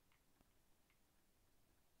 Zenju.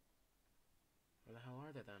 Where the hell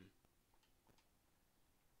are they then?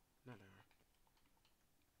 No, there are.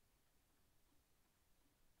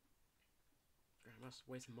 I must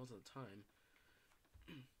waste most of the time.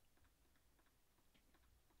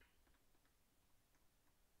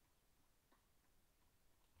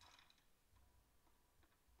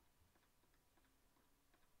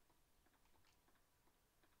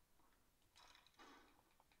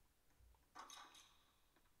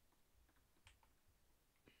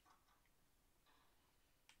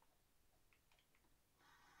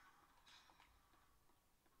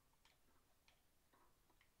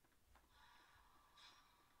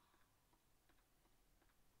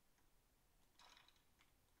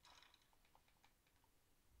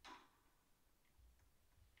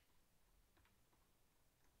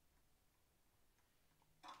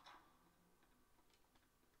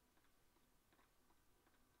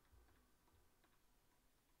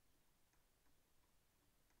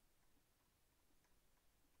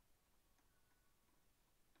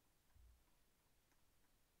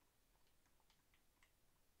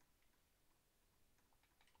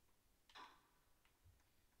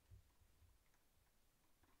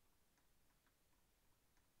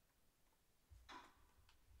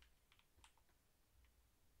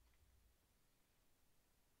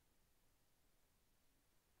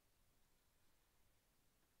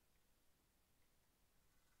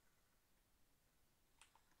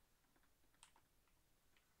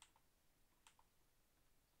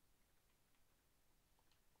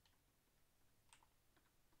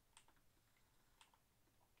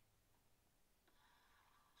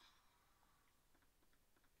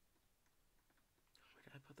 Where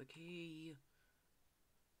did I put the key?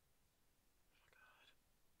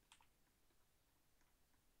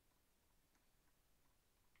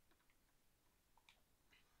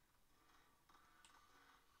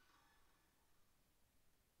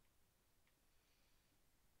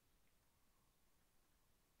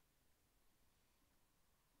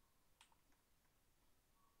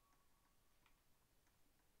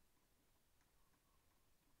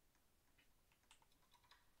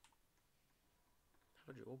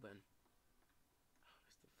 How would you open? Oh,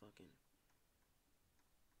 it's the fucking...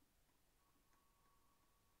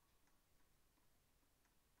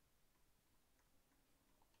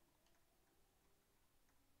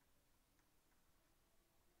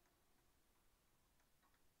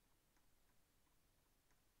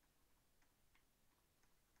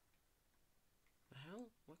 The hell?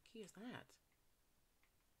 What key is that?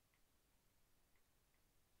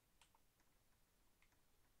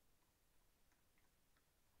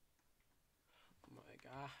 Oh my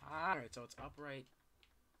god. Alright, so it's upright.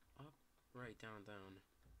 Up. Right, down,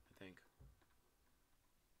 I think.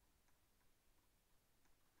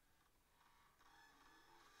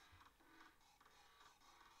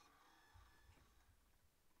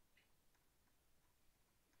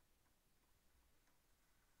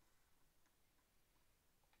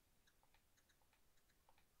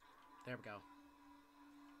 There we go.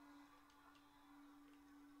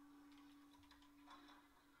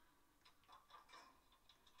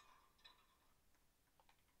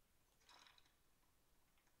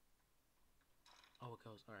 Oh, it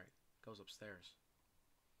goes, alright. Goes upstairs.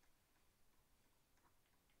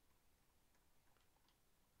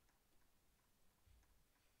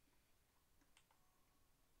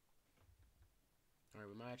 Alright,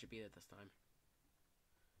 we might actually beat it this time.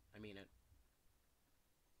 I mean it.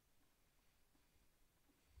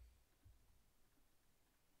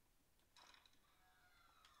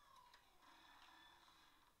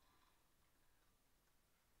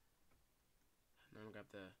 Now we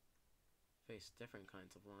got to face different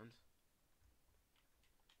kinds of ones.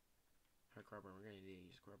 Alright, crowbar, we're gonna need to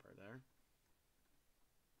use crowbar there.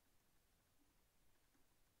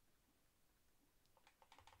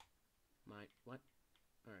 What?